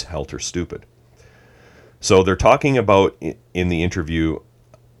release, Helter Stupid. So they're talking about, in the interview,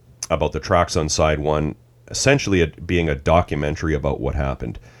 about the tracks on side one, essentially it being a documentary about what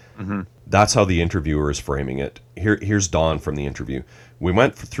happened. Mm-hmm. That's how the interviewer is framing it. Here's Don from the interview. We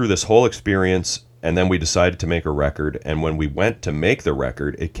went through this whole experience, and then we decided to make a record, and when we went to make the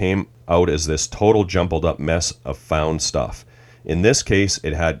record, it came out as this total jumbled up mess of found stuff. In this case,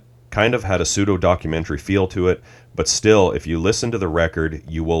 it had a pseudo-documentary feel to it, but still, if you listen to the record,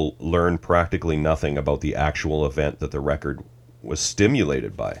 you will learn practically nothing about the actual event that the record was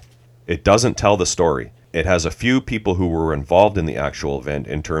stimulated by. It doesn't tell the story. It has a few people who were involved in the actual event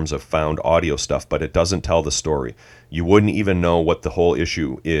in terms of found audio stuff, but it doesn't tell the story. You wouldn't even know what the whole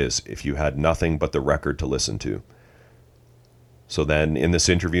issue is if you had nothing but the record to listen to. So then in this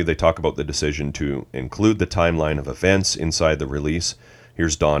interview, they talk about the decision to include the timeline of events inside the release.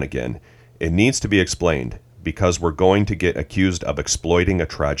 Here's Don again. It needs to be explained because we're going to get accused of exploiting a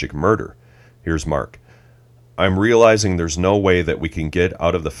tragic murder. Here's Mark. I'm realizing there's no way that we can get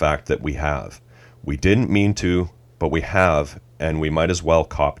out of the fact that we have. We didn't mean to, but we have, and we might as well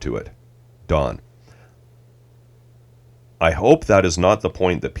cop to it. Don. I hope that is not the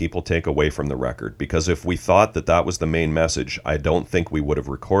point that people take away from the record, because if we thought that that was the main message, I don't think we would have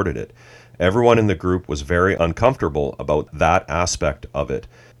recorded it. Everyone in the group was very uncomfortable about that aspect of it,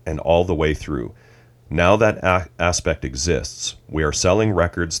 and all the way through. Now that aspect exists, we are selling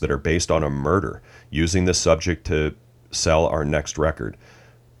records that are based on a murder, using this subject to sell our next record.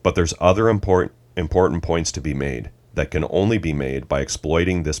 But there's other important points to be made that can only be made by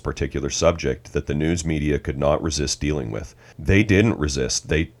exploiting this particular subject that the news media could not resist dealing with. They didn't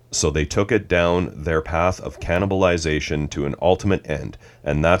resist, so they took it down their path of cannibalization to an ultimate end,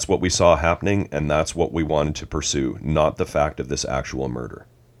 and that's what we saw happening, and that's what we wanted to pursue, not the fact of this actual murder.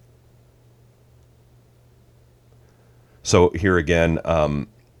 So here again,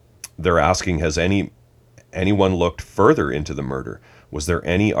 they're asking, has anyone looked further into the murder? Was there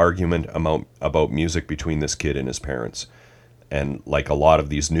any argument about music between this kid and his parents? And like a lot of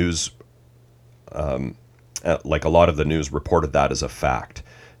these news, like a lot of the news reported that as a fact.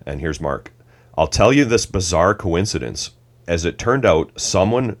 And here's Mark. I'll tell you this bizarre coincidence. As it turned out,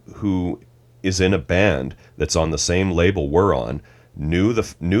 someone who is in a band that's on the same label we're on knew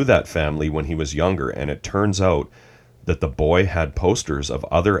that family when he was younger, and it turns out that the boy had posters of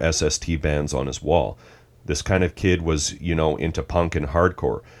other SST bands on his wall. This kind of kid was, into punk and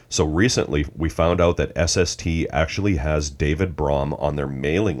hardcore. So recently we found out that SST actually has David Brom on their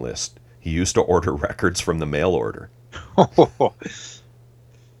mailing list. He used to order records from the mail order.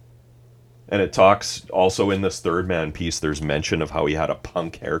 And it talks also in this Third Man piece, there's mention of how he had a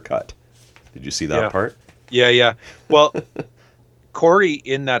punk haircut. Did you see that part? Yeah. Well, Corey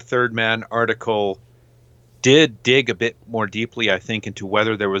in that Third Man article did dig a bit more deeply, I think, into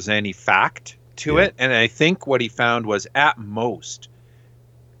whether there was any fact to it. And I think what he found was, at most,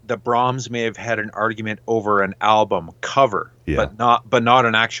 the Brahms may have had an argument over an album cover, but not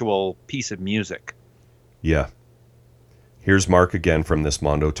an actual piece of music. Yeah. Here's Mark again from this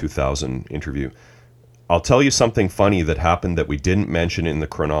Mondo 2000 interview. I'll tell you something funny that happened that we didn't mention in the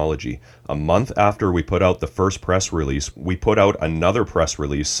chronology. A month after we put out the first press release, we put out another press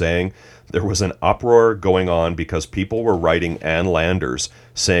release saying there was an uproar going on because people were writing Ann Landers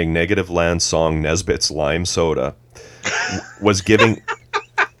saying Negativland's song Nesbitt's Lime Soda was giving...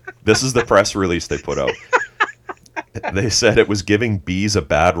 This is the press release they put out. They said it was giving bees a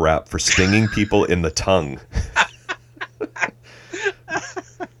bad rap for stinging people in the tongue.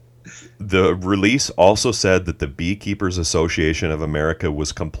 The release also said that the Beekeepers Association of America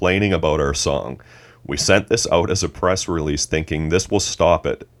was complaining about our song. We sent this out as a press release thinking this will stop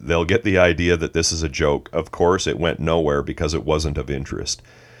it. They'll get the idea that this is a joke. Of course, it went nowhere because it wasn't of interest.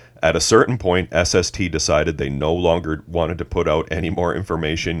 At a certain point, SST decided they no longer wanted to put out any more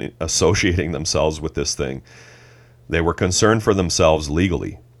information associating themselves with this thing. They were concerned for themselves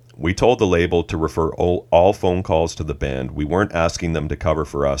legally. We told the label to refer all phone calls to the band. We weren't asking them to cover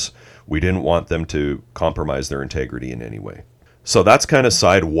for us. We didn't want them to compromise their integrity in any way. So that's kind of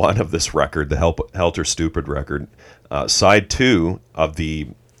side one of this record, the Helter Stupid record. Side two of the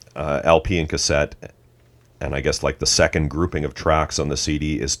LP and cassette, and I guess like the second grouping of tracks on the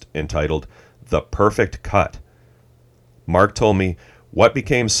CD, is entitled The Perfect Cut. Mark told me, what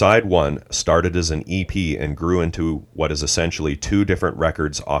became side one started as an EP and grew into what is essentially two different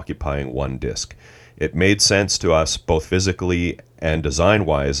records occupying one disc. It made sense to us both physically and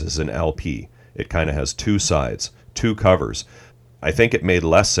design-wise as an LP. It kind of has two sides, two covers. I think it made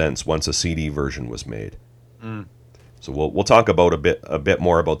less sense once a CD version was made. So we'll talk about a bit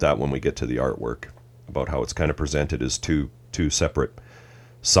more about that when we get to the artwork, about how it's kind of presented as two separate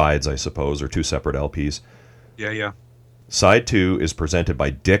sides, I suppose, or two separate LPs. Yeah. Side 2 is presented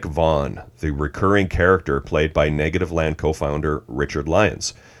by Dick Vaughn, the recurring character played by Negativland co-founder Richard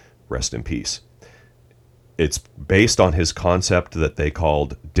Lyons. Rest in peace. It's based on his concept that they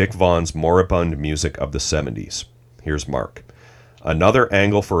called Dick Vaughn's moribund music of the 70s. Here's Mark. Another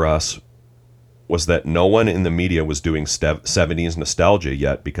angle for us was that no one in the media was doing 70s nostalgia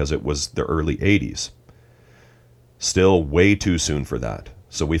yet because it was the early 80s. Still way too soon for that.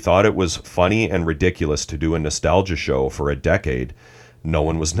 So we thought it was funny and ridiculous to do a nostalgia show for a decade no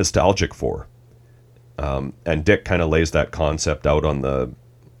one was nostalgic for. And Dick kind of lays that concept out in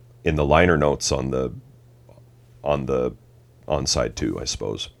the liner notes on side 2, I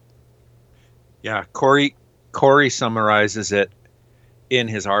suppose. Yeah, Corey summarizes it in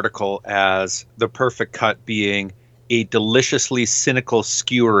his article as the perfect cut being a deliciously cynical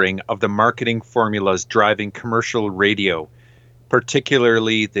skewering of the marketing formulas driving commercial radio,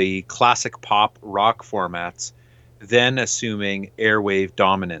 particularly the classic pop rock formats, then assuming airwave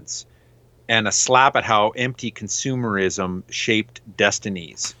dominance, and a slap at how empty consumerism shaped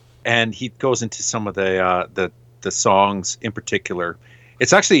destinies. And he goes into some of the songs in particular.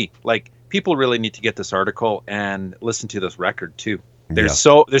 It's actually like people really need to get this article and listen to this record too. There's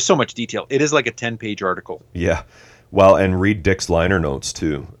so much detail. It is like a 10-page article. Yeah. Well, and read Dick's liner notes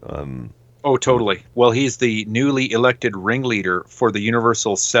too. Oh, totally. Well, he's the newly elected ringleader for the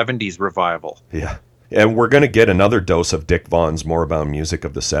Universal 70s revival. Yeah. And we're going to get another dose of Dick Vaughn's moribund music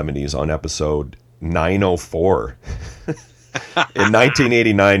of the 70s on episode 904. In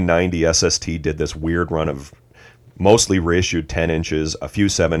 1989-90, SST did this weird run of mostly reissued 10 inches, a few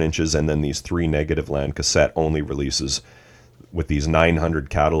 7 inches, and then these 3 Negativland cassette-only releases with these 900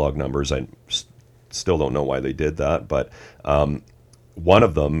 catalog numbers. I still don't know why they did that, but one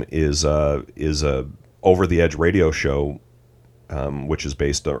of them is a Over the Edge radio show, which is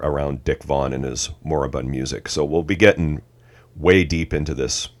based around Dick Vaughn and his moribund music. So we'll be getting way deep into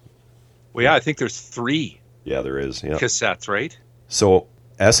this. Well, yeah, I think there's 3. Yeah, there is. Yeah. Cassettes, right? So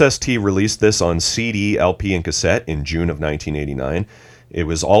SST released this on CD, LP, and cassette in June of 1989. It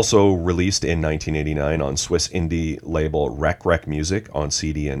was also released in 1989 on Swiss indie label Rec Music on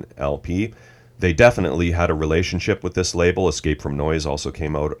CD and LP. They definitely had a relationship with this label. Escape from Noise also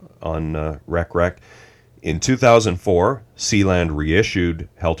came out on Rec. In 2004, Sealand reissued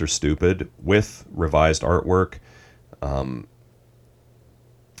Helter Stupid with revised artwork.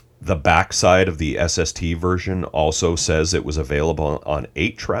 The backside of the SST version also says it was available on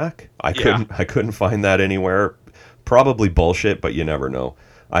 8-track. I couldn't find that anywhere. Probably bullshit, but you never know.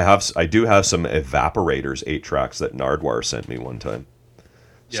 I do have some Evaporators 8-tracks that Nardwar sent me one time.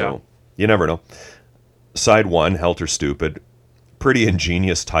 Yeah. So You never know. Side 1, Helter Stupid. Pretty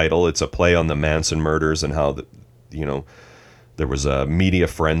ingenious title. It's a play on the Manson murders and how, there was a media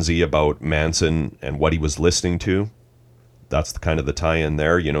frenzy about Manson and what he was listening to. That's kind of the tie-in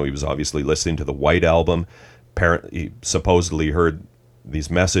there. He was obviously listening to the White Album. He supposedly heard these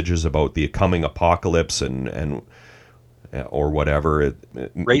messages about the coming apocalypse and or whatever.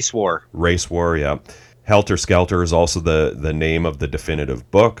 Race war. Race war, yeah. Helter Skelter is also the name of the definitive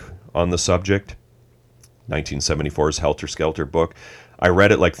book on the subject. 1974's Helter Skelter book. I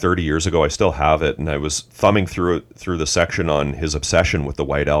read it like 30 years ago. I still have it, and I was thumbing through the section on his obsession with the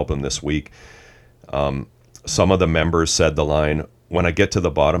White Album this week. Some of the members said the line, "When I get to the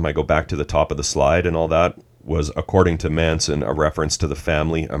bottom, I go back to the top of the slide," and all that was, according to Manson, a reference to the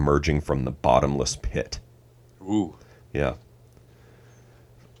family emerging from the bottomless pit. Ooh. Yeah.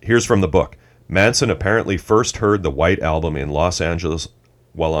 Here's from the book. Manson apparently first heard the White Album in Los Angeles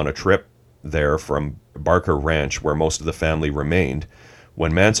while on a trip there from Barker Ranch, where most of the family remained.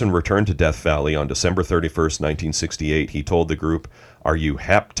 When Manson returned to Death Valley on December 31st, 1968, he told the group, "Are you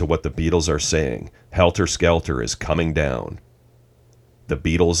hep to what the Beatles are saying? Helter Skelter is coming down. The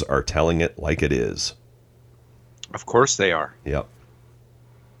Beatles are telling it like it is." Of course they are. Yep.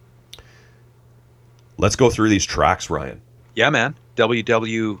 Let's go through these tracks, Ryan. Yeah, man.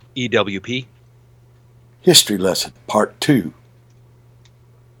 WWEWP. History lesson, part 2.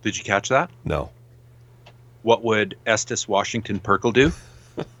 Did you catch that? No. What would Estes Washington Perkle do?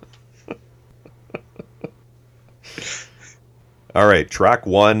 All right, track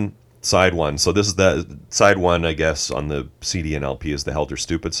 1, side 1. So this is the side 1, I guess, on the CD and LP is the Helter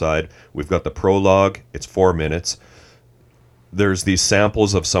Stupid side. We've got the prologue. It's 4 minutes. There's these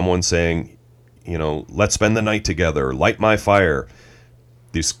samples of someone saying, "Let's spend the night together, light my fire."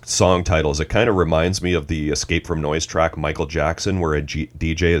 These song titles, it kind of reminds me of the Escape from Noise track Michael Jackson, where a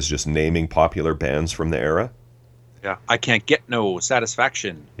DJ is just naming popular bands from the era. Yeah. I can't get no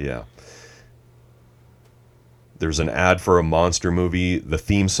satisfaction. Yeah. There's an ad for a monster movie, the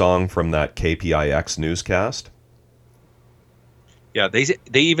theme song from that KPIX newscast. Yeah, they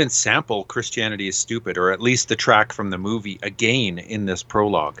even sample Christianity is Stupid, or at least the track from the movie, again in this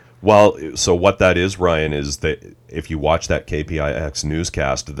prologue. Well, so what that is, Ryan, is that if you watch that KPIX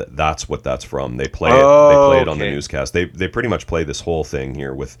newscast, that's what that's from. They play it. They play it on the newscast. They pretty much play this whole thing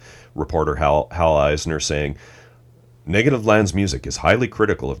here with reporter Hal Eisner saying, "Negativland's music is highly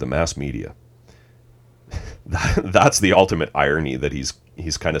critical of the mass media." That's the ultimate irony, that he's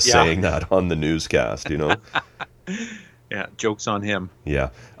kind of saying that on the newscast, Yeah, joke's on him.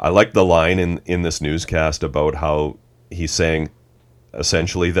 Yeah. I like the line in this newscast about how he's saying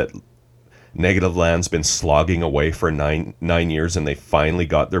essentially that Negativland's been slogging away for nine years, and they finally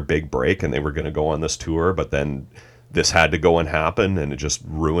got their big break, and they were going to go on this tour, but then this had to go and happen, and it just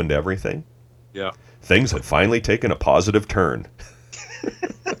ruined everything. Yeah. Things had finally taken a positive turn.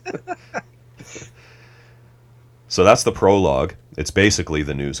 So that's the prologue. It's basically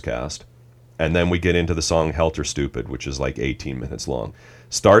the newscast. And then we get into the song Helter Stupid, which is like 18 minutes long.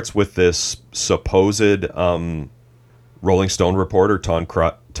 Starts with this supposed Rolling Stone reporter, Tom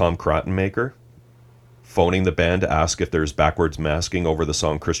Krottenmaker, phoning the band to ask if there's backwards masking over the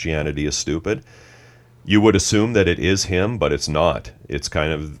song Christianity is Stupid. You would assume that it is him, but it's not. It's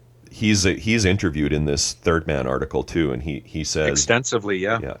kind of... He's interviewed in this Third Man article too, and he says... Extensively,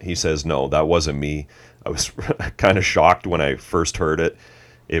 yeah. Yeah, he says, "No, that wasn't me." I was kind of shocked when I first heard it.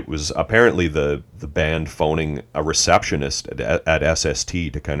 It was apparently the band phoning a receptionist at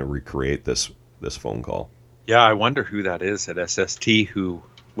SST to kind of recreate this phone call. Yeah, I wonder who that is at SST who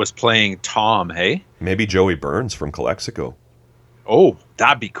was playing Tom, hey? Maybe Joey Burns from Calexico. Oh,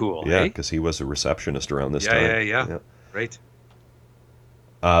 that'd be cool, Yeah, hey? because he was a receptionist around this time. Yeah. Right.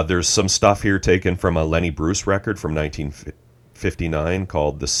 There's some stuff here taken from a Lenny Bruce record from 1959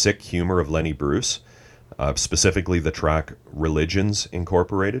 called The Sick Humor of Lenny Bruce. Specifically the track Religions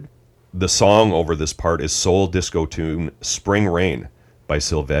Incorporated. The song over this part is soul disco tune Spring Rain by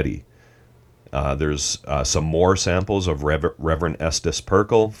Silvetti. There's some more samples of Reverend Estes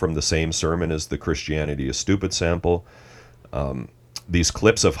Perkle from the same sermon as the Christianity is Stupid sample. These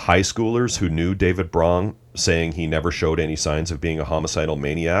clips of high schoolers who knew David Brong saying he never showed any signs of being a homicidal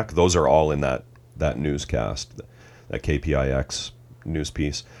maniac, those are all in that newscast, that KPIX news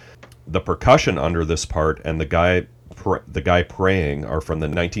piece. The percussion under this part and the guy praying are from the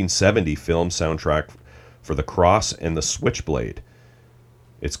 1970 film soundtrack for The Cross and the Switchblade.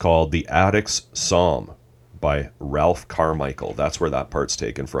 It's called The Addict's Psalm by Ralph Carmichael. That's where that part's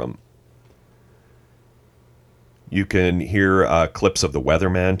taken from. You can hear clips of the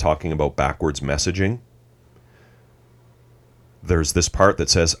Weatherman talking about backwards messaging. there's this part that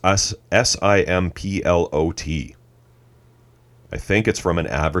says Simplot. I think it's from an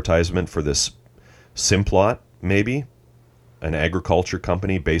advertisement for this Simplot, maybe, an agriculture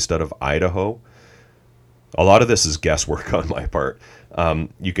company based out of Idaho. A lot of this is guesswork on my part.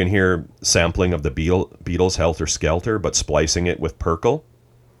 You can hear sampling of the Beatles' Helter Skelter, but splicing it with Perkle.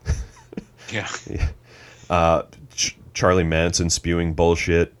 Yeah. Charlie Manson spewing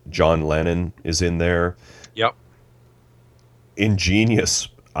bullshit. John Lennon is in there. Yep. Ingenious,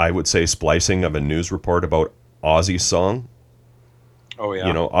 I would say, splicing of a news report about Ozzy's song. Oh, yeah.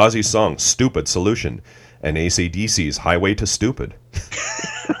 You know, Ozzy's song, Stupid Solution, and AC/DC's Highway to Stupid.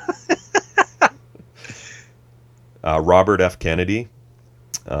 Robert F. Kennedy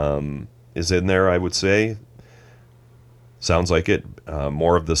is in there, I would say. Sounds like it.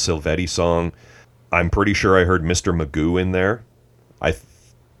 More of the Silvetti song. I'm pretty sure I heard Mr. Magoo in there. I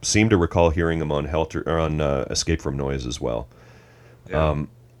seem to recall hearing him on Helter or on Escape from Noise as well. Yeah.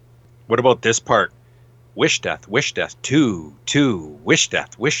 What about this part? Wish death, 2, wish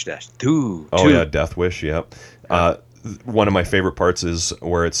death, 2. Oh yeah, Death Wish, yeah. One of my favorite parts is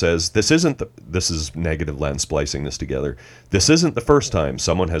where it says, this is Negativland splicing this together. This isn't the first time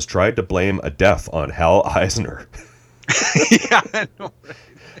someone has tried to blame a death on Hal Eisner. Yeah, I know, right?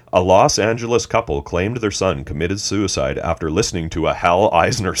 A Los Angeles couple claimed their son committed suicide after listening to a Hal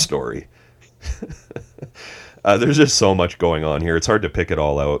Eisner story. There's just so much going on here. It's hard to pick it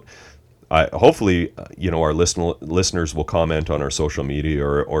all out. Hopefully, our listeners will comment on our social media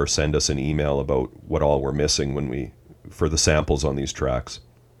or send us an email about what all we're missing for the samples on these tracks.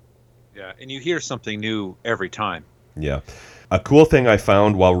 Yeah, and you hear something new every time. Yeah. A cool thing I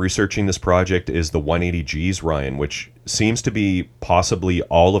found while researching this project is the 180Gs, Ryan, which seems to be possibly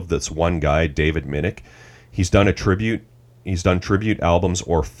all of this one guy, David Minnick. He's done tribute albums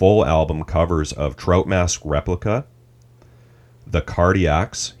or full album covers of Trout Mask Replica, The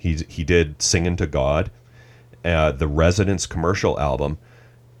Cardiacs. He did Singin' to God, the Residents commercial album,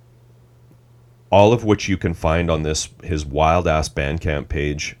 all of which you can find on his wild ass Bandcamp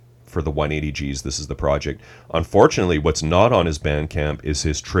page for the 180Gs. This is the project. Unfortunately, what's not on his Bandcamp is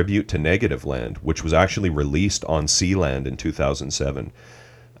his tribute to Negativland, which was actually released on Sealand in 2007.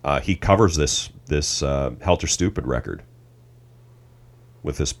 He covers this Helter Stupid record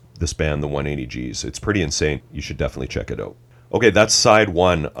with this band, the 180Gs. It's pretty insane. You should definitely check it out. Okay, that's side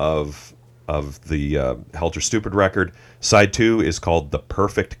one of the Helter Stupid record. Side two is called The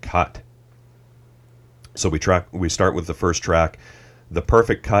Perfect Cut. So we start with the first track, The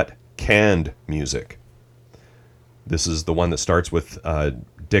Perfect Cut, Canned Music. This is the one that starts with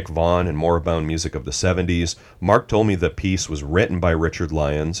Dick Vaughan and Moribund music of the 70s. Mark told me the piece was written by Richard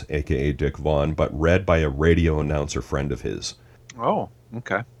Lyons, a.k.a. Dick Vaughan, but read by a radio announcer friend of his. Oh,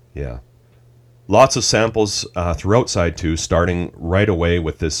 okay. Yeah. Lots of samples throughout side two, starting right away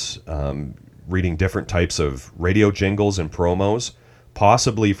with this reading different types of radio jingles and promos,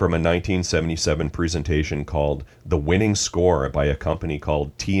 possibly from a 1977 presentation called The Winning Score by a company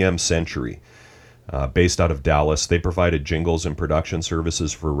called TM Century. Based out of Dallas, they provided jingles and production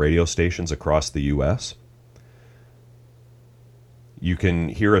services for radio stations across the U.S. You can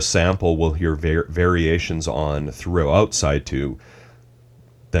hear a sample, we'll hear variations on throughout side two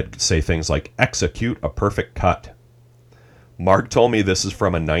that say things like, execute a perfect cut. Mark told me this is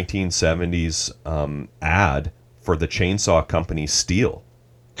from a 1970s ad for the chainsaw company Steel.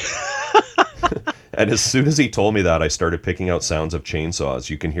 And as soon as he told me that, I started picking out sounds of chainsaws.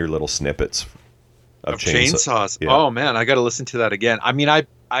 You can hear little snippets of chainsaws. Yeah. Oh man, I got to listen to that again. I mean, I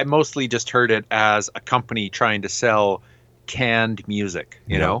mostly just heard it as a company trying to sell canned music,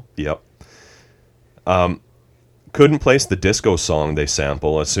 you know? Yep. Couldn't place the disco song they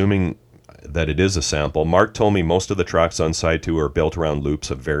sample, assuming that it is a sample. Mark told me most of the tracks on side two are built around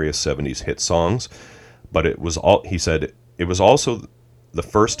loops of various 70s hit songs, but he said it was also the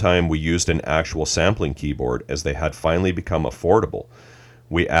first time we used an actual sampling keyboard, as they had finally become affordable.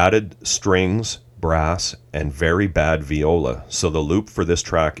 We added strings, brass, and very bad viola, so the loop for this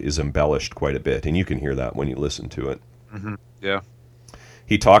track is embellished quite a bit, and you can hear that when you listen to it. Mm-hmm. Yeah.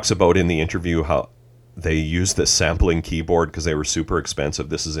 He talks about in the interview how they used this sampling keyboard because they were super expensive.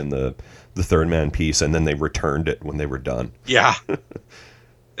 This is in the Third Man piece, and then they returned it when they were done. Yeah.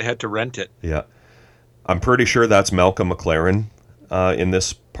 They had to rent it. Yeah. I'm pretty sure that's Malcolm McLaren in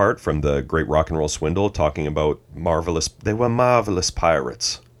this part from the Great Rock and Roll Swindle, talking about they were marvelous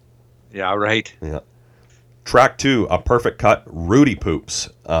pirates. Yeah, right. Yeah. Track two, A Perfect Cut, Rudy Poops.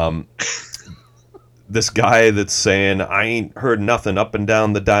 This guy that's saying, I ain't heard nothing up and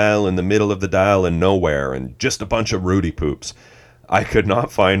down the dial, in the middle of the dial, and nowhere, and just a bunch of Rudy Poops. I could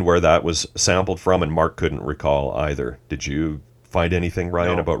not find where that was sampled from, and Mark couldn't recall either. Did you find anything,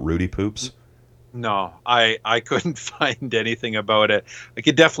 Ryan, No. about Rudy Poops? No, I couldn't find anything about it. I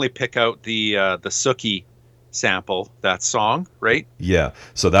could definitely pick out the Sookie sample, that song, right? Yeah.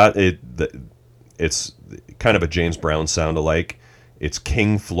 So it's kind of a James Brown sound alike. It's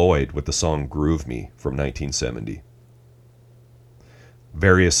King Floyd with the song "Groove Me" from 1970.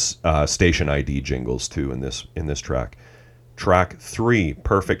 Various station ID jingles too in this track. Track 3,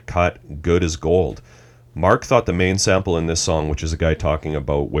 Perfect Cut, Good as Gold. Mark thought the main sample in this song, which is a guy talking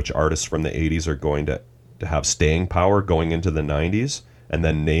about which artists from the 80s are going to have staying power going into the 90s, and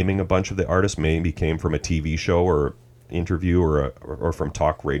then naming a bunch of the artists maybe came from a TV show or interview or from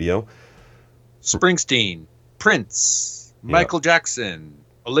talk radio. Springsteen, Prince, Michael Jackson,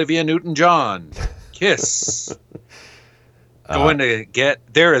 Olivia Newton-John, Kiss. Going to get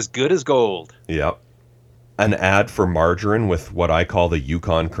They're as good as gold. Yeah. An ad for margarine with what I call the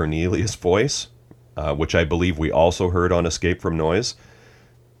Yukon Cornelius voice, which I believe we also heard on Escape from Noise.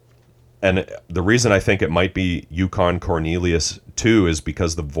 And the reason I think it might be Yukon Cornelius too is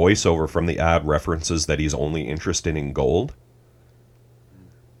because the voiceover from the ad references that he's only interested in gold.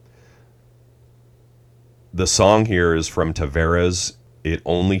 The song here is from Tavares' It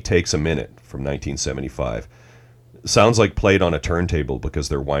Only Takes a Minute from 1975. Sounds like played on a turntable because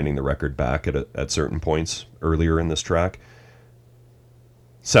they're winding the record back at certain points earlier in this track.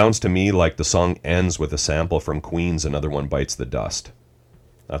 Sounds to me like the song ends with a sample from Queen's Another One Bites the Dust.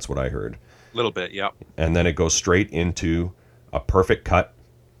 That's what I heard. A little bit, yeah. And then it goes straight into a perfect cut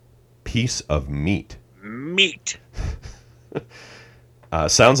piece of meat. Meat.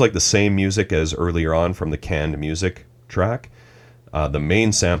 Sounds like the same music as earlier on from the Canned Music track. The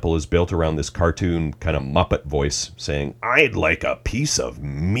main sample is built around this cartoon kind of Muppet voice saying, "I'd like a piece of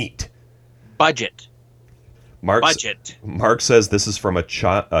meat." Budget. Mark says this is from a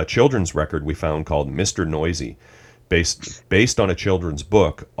children's record we found called Mr. Noisy, based on a children's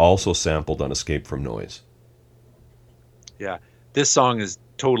book, also sampled on Escape from Noise. Yeah. This song is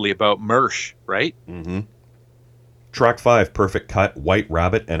totally about Mersh, right? Mm-hmm. Track 5, Perfect Cut, White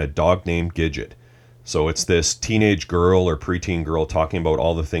Rabbit and a Dog Named Gidget. So it's this teenage girl or preteen girl talking about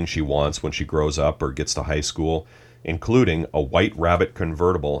all the things she wants when she grows up or gets to high school, including a white rabbit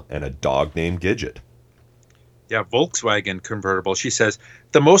convertible and a dog named Gidget. Yeah, Volkswagen convertible. She says,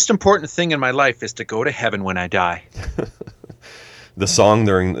 "The most important thing in my life is to go to heaven when I die." The song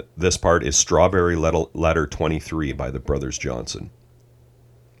during this part is Strawberry Letter 23 by the Brothers Johnson.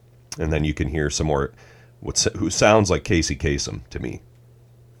 And then you can hear some more who sounds like Casey Kasem to me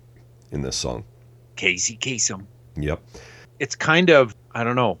in this song. Casey Kasem. Yep. It's kind of, I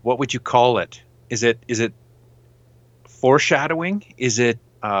don't know, what would you call it? Is it foreshadowing? Is it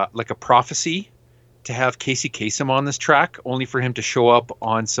like a prophecy to have Casey Kasem on this track, only for him to show up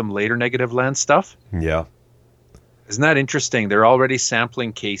on some later Negativland stuff? Yeah. Isn't that interesting? They're already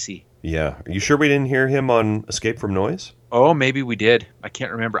sampling Casey. Yeah. Are you sure we didn't hear him on Escape from Noise? Oh, maybe we did. I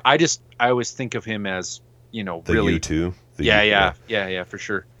can't remember. I always think of him as, the really U2. Yeah, for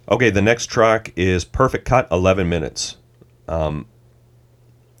sure. Okay, the next track is Perfect Cut, 11 minutes.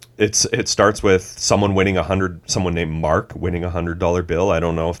 It starts with someone named Mark winning $100 bill. I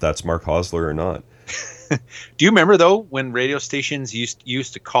don't know if that's Mark Hosler or not. Do you remember though when radio stations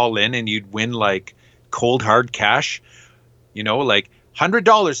used to call in and you'd win like cold hard cash? Like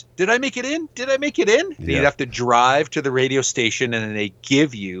 $100. Did I make it in? Yeah. You'd have to drive to the radio station and then they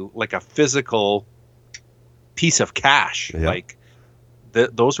give you like a physical piece of cash. Yeah. Like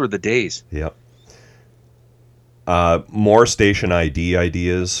those were the days. Yep. More station ID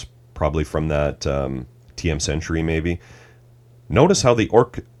ideas, probably from that TM Century maybe. Notice how the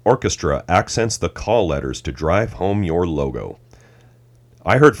orchestra accents the call letters to drive home your logo.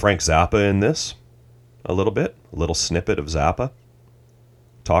 I heard Frank Zappa in this a little bit, a little snippet of Zappa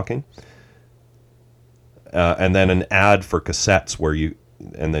talking. And then an ad for cassettes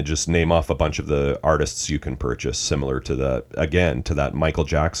and then just name off a bunch of the artists you can purchase, similar to that Michael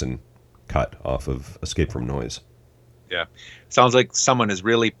Jackson cut off of Escape from Noise. Yeah. Sounds like someone is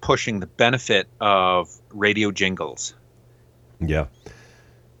really pushing the benefit of radio jingles. Yeah.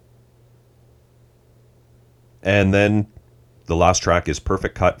 And then the last track is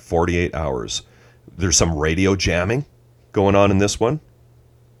Perfect Cut, 48 Hours. There's some radio jamming going on in this one.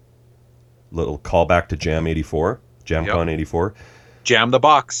 Little callback to JamCon 84. Jam the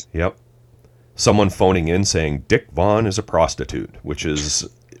box. Yep. Someone phoning in saying Dick Vaughn is a prostitute, which is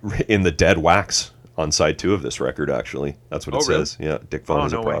in the Dead Wax on side 2 of this record, actually. That's what it says. Really? Yeah, Dick Vaughn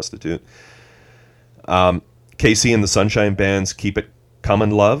is a prostitute. KC and the Sunshine Band's Keep It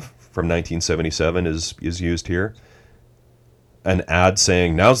Comin' Love from 1977 is used here. An ad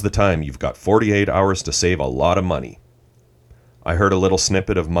saying, now's the time, you've got 48 hours to save a lot of money. I heard a little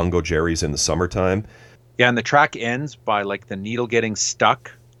snippet of Mungo Jerry's In the Summertime. Yeah, and the track ends by like the needle getting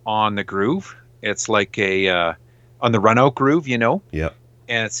stuck on the groove. It's like a on the run out groove, you know? Yeah.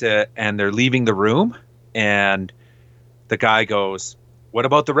 And and they're leaving the room, and the guy goes, "What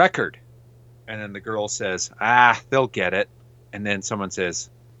about the record?" And then the girl says, "They'll get it." And then someone says,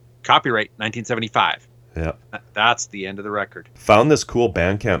 "Copyright 1975." Yeah. That's the end of the record. Found this cool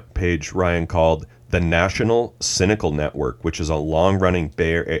Bandcamp page, Ryan, called the National Cynical Network, which is a long-running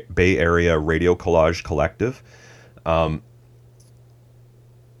Bay Area radio collage collective.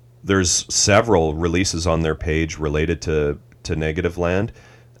 There's several releases on their page related to Negativland.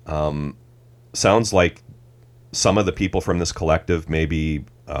 Sounds like some of the people from this collective maybe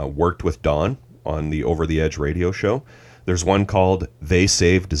worked with Don on the Over the Edge radio show. There's one called They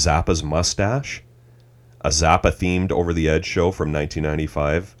Saved Zappa's Mustache, a Zappa-themed Over the Edge show from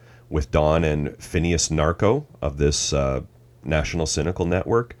 1995 with Don and Phineas Narco of this National Cynical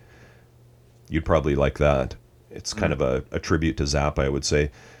Network. You'd probably like that. It's kind of a tribute to Zappa, I would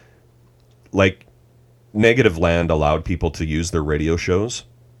say. Like, Negativland allowed people to use their radio shows.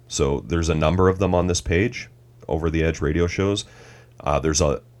 So there's a number of them on this page, Over the Edge radio shows. There's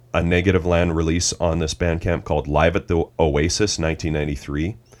a Negativland release on this Bandcamp called Live at the Oasis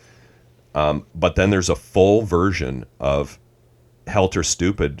 1993. But then there's a full version of Helter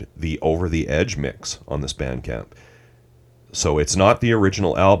Stupid, the Over the Edge mix on this Bandcamp. So it's not the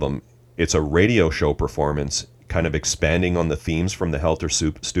original album. It's a radio show performance, kind of expanding on the themes from the Helter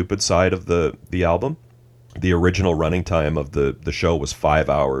Stupid side of the album. The original running time of the show was 5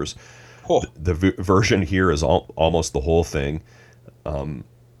 hours. Oh. The version here is almost the whole thing.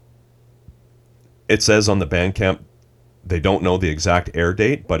 It says on the Bandcamp they don't know the exact air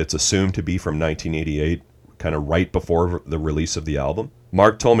date, but it's assumed to be from 1988, kind of right before the release of the album.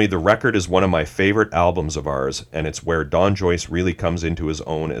 Mark told me the record is one of my favorite albums of ours, and it's where Don Joyce really comes into his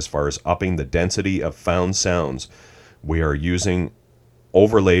own as far as upping the density of found sounds we are using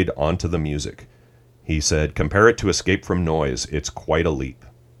overlaid onto the music. He said, compare it to Escape from Noise. It's quite a leap.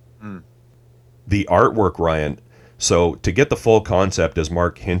 Mm. The artwork, Ryan. So to get the full concept, as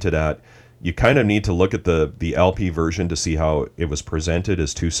Mark hinted at, you kind of need to look at the LP version to see how it was presented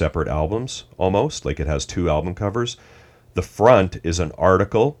as two separate albums, almost. Like it has two album covers. The front is an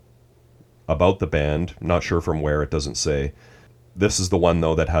article about the band. Not sure from where, it doesn't say. This is the one,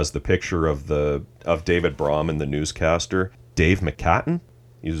 though, that has the picture of David Brahm and the newscaster. Dave McCatton.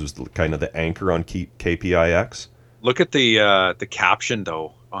 He was kind of the anchor on KPIX. Look at the caption,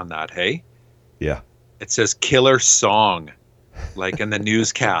 though, on that, hey? Yeah. It says killer song, like in the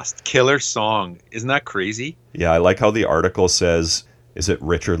newscast. Killer song. Isn't that crazy? Yeah, I like how the article says, is it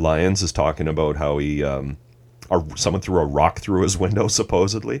Richard Lyons is talking about how he, someone threw a rock through his window,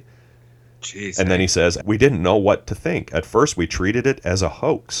 supposedly. Jeez. And then he says, we didn't know what to think. At first, we treated it as a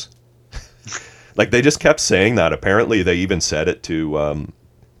hoax. Like, they just kept saying that. Apparently, they even said it to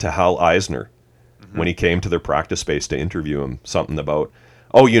Hal Eisner when he came to their practice space to interview him. Something about,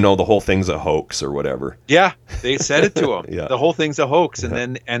 oh, the whole thing's a hoax or whatever. Yeah, they said it to him. Yeah. The whole thing's a hoax.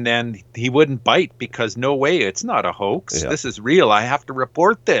 And then he wouldn't bite because no way, it's not a hoax. Yeah. This is real. I have to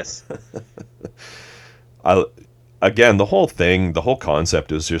report this. Again, the whole thing, the whole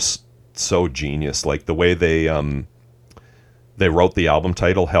concept is just so genius. Like the way they wrote the album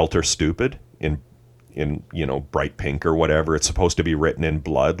title, Helter Stupid, in bright pink or whatever. It's supposed to be written in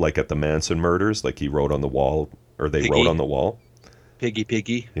blood, like at the Manson murders, like he wrote on the wall, or they wrote on the wall.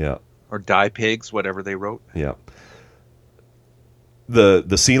 Piggy. Yeah. Or Die Pigs, whatever they wrote. Yeah. The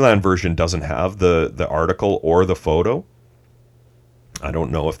Sealand version doesn't have the article or the photo. I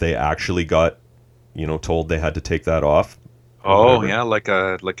don't know if they actually got, told they had to take that off. Oh, whatever. Yeah,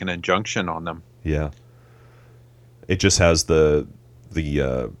 like an injunction on them. Yeah. It just has the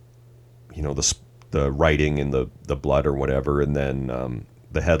writing in the blood or whatever, and then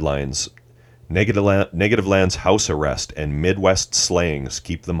the headlines: Negativeland's house arrest and Midwest slangs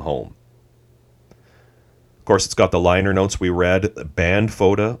keep them home. Of course, it's got the liner notes we read, band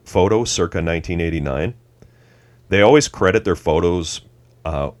photo circa 1989. They always credit their photos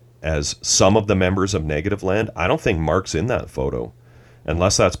as some of the members of Negativland. I don't think Mark's in that photo,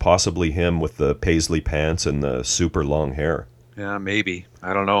 unless that's possibly him with the paisley pants and the super long hair. Yeah, maybe.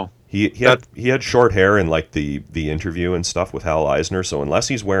 I don't know. He had short hair in like the interview and stuff with Hal Eisner, so unless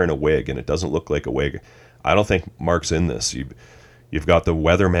he's wearing a wig and it doesn't look like a wig, I don't think Mark's in this. You've got the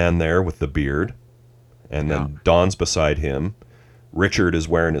weatherman there with the beard, and then Don's beside him. Richard is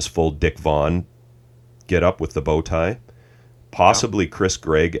wearing his full Dick Vaughn get up with the bow tie. Possibly Chris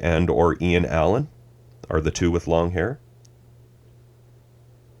Gregg and or Ian Allen are the two with long hair.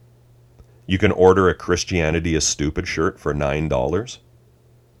 You can order a Christianity is Stupid shirt for $9.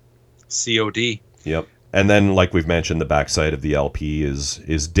 COD. Yep. And then, like we've mentioned, the backside of the LP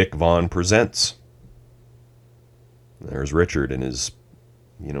is Dick Vaughn Presents. There's Richard in his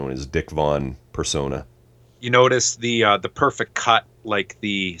Dick Vaughn persona. You notice the perfect cut, like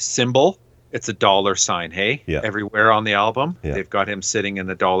the symbol, it's a $sign, hey? Yeah. Everywhere on the album. Yeah. They've got him sitting in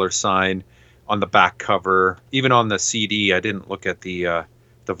the $sign on the back cover. Even on the CD, I didn't look at the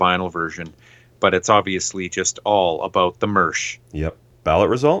vinyl version, but it's obviously just all about the merch. Yep. Ballot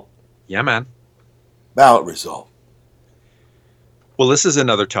result? Yeah, man. Ballot result. Well, this is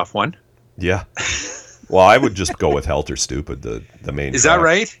another tough one. Yeah. Well, I would just go with Helter Stupid, the main Is track. that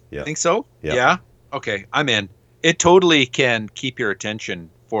right? Yeah. Think so? Yeah. Okay, I'm in. It totally can keep your attention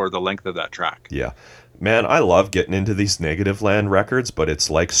for the length of that track. Yeah. Man, I love getting into these Negativland records, but it's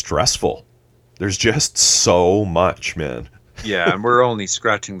like stressful. There's just so much, man. Yeah, and we're only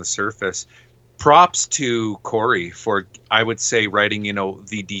scratching the surface. Props to Corey for, I would say, writing,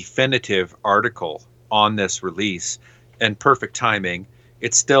 the definitive article on this release, and perfect timing.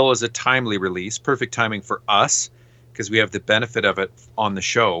 It still is a timely release, perfect timing for us because we have the benefit of it on the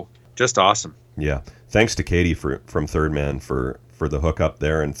show. Just awesome. Yeah. Thanks to Katie from Third Man for the hookup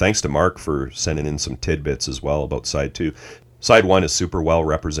there, and thanks to Mark for sending in some tidbits as well about Side 2. Side 1 is super well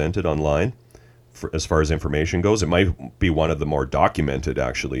represented online as far as information goes. It might be one of the more documented,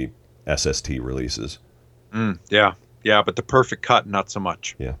 actually, SST releases. Yeah, but the perfect cut, not so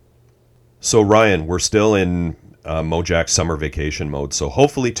much. Yeah. So, Ryan, we're still in Mojack's summer vacation mode, so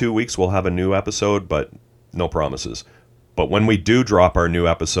hopefully 2 weeks we'll have a new episode, but no promises. But when we do drop our new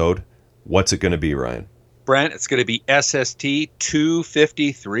episode, what's it going to be, Ryan? Brent, it's going to be SST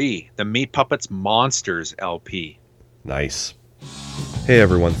 253, the Meat Puppets Monsters LP. Nice. Hey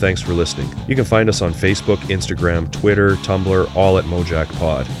everyone, thanks for listening. You can find us on Facebook, Instagram, Twitter, Tumblr, all at Mojack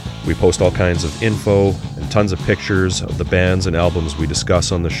Pod. We post all kinds of info and tons of pictures of the bands and albums we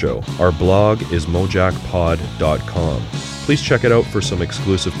discuss on the show. Our blog is mojackpod.com. Please check it out for some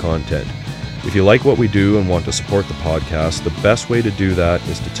exclusive content. If you like what we do and want to support the podcast, the best way to do that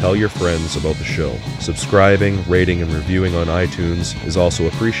is to tell your friends about the show. Subscribing, rating, and reviewing on iTunes is also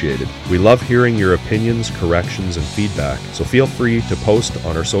appreciated. We love hearing your opinions, corrections, and feedback, so feel free to post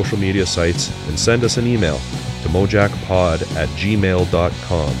on our social media sites and send us an email to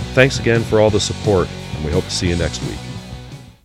mojackpod@gmail.com. Thanks again for all the support, and we hope to see you next week.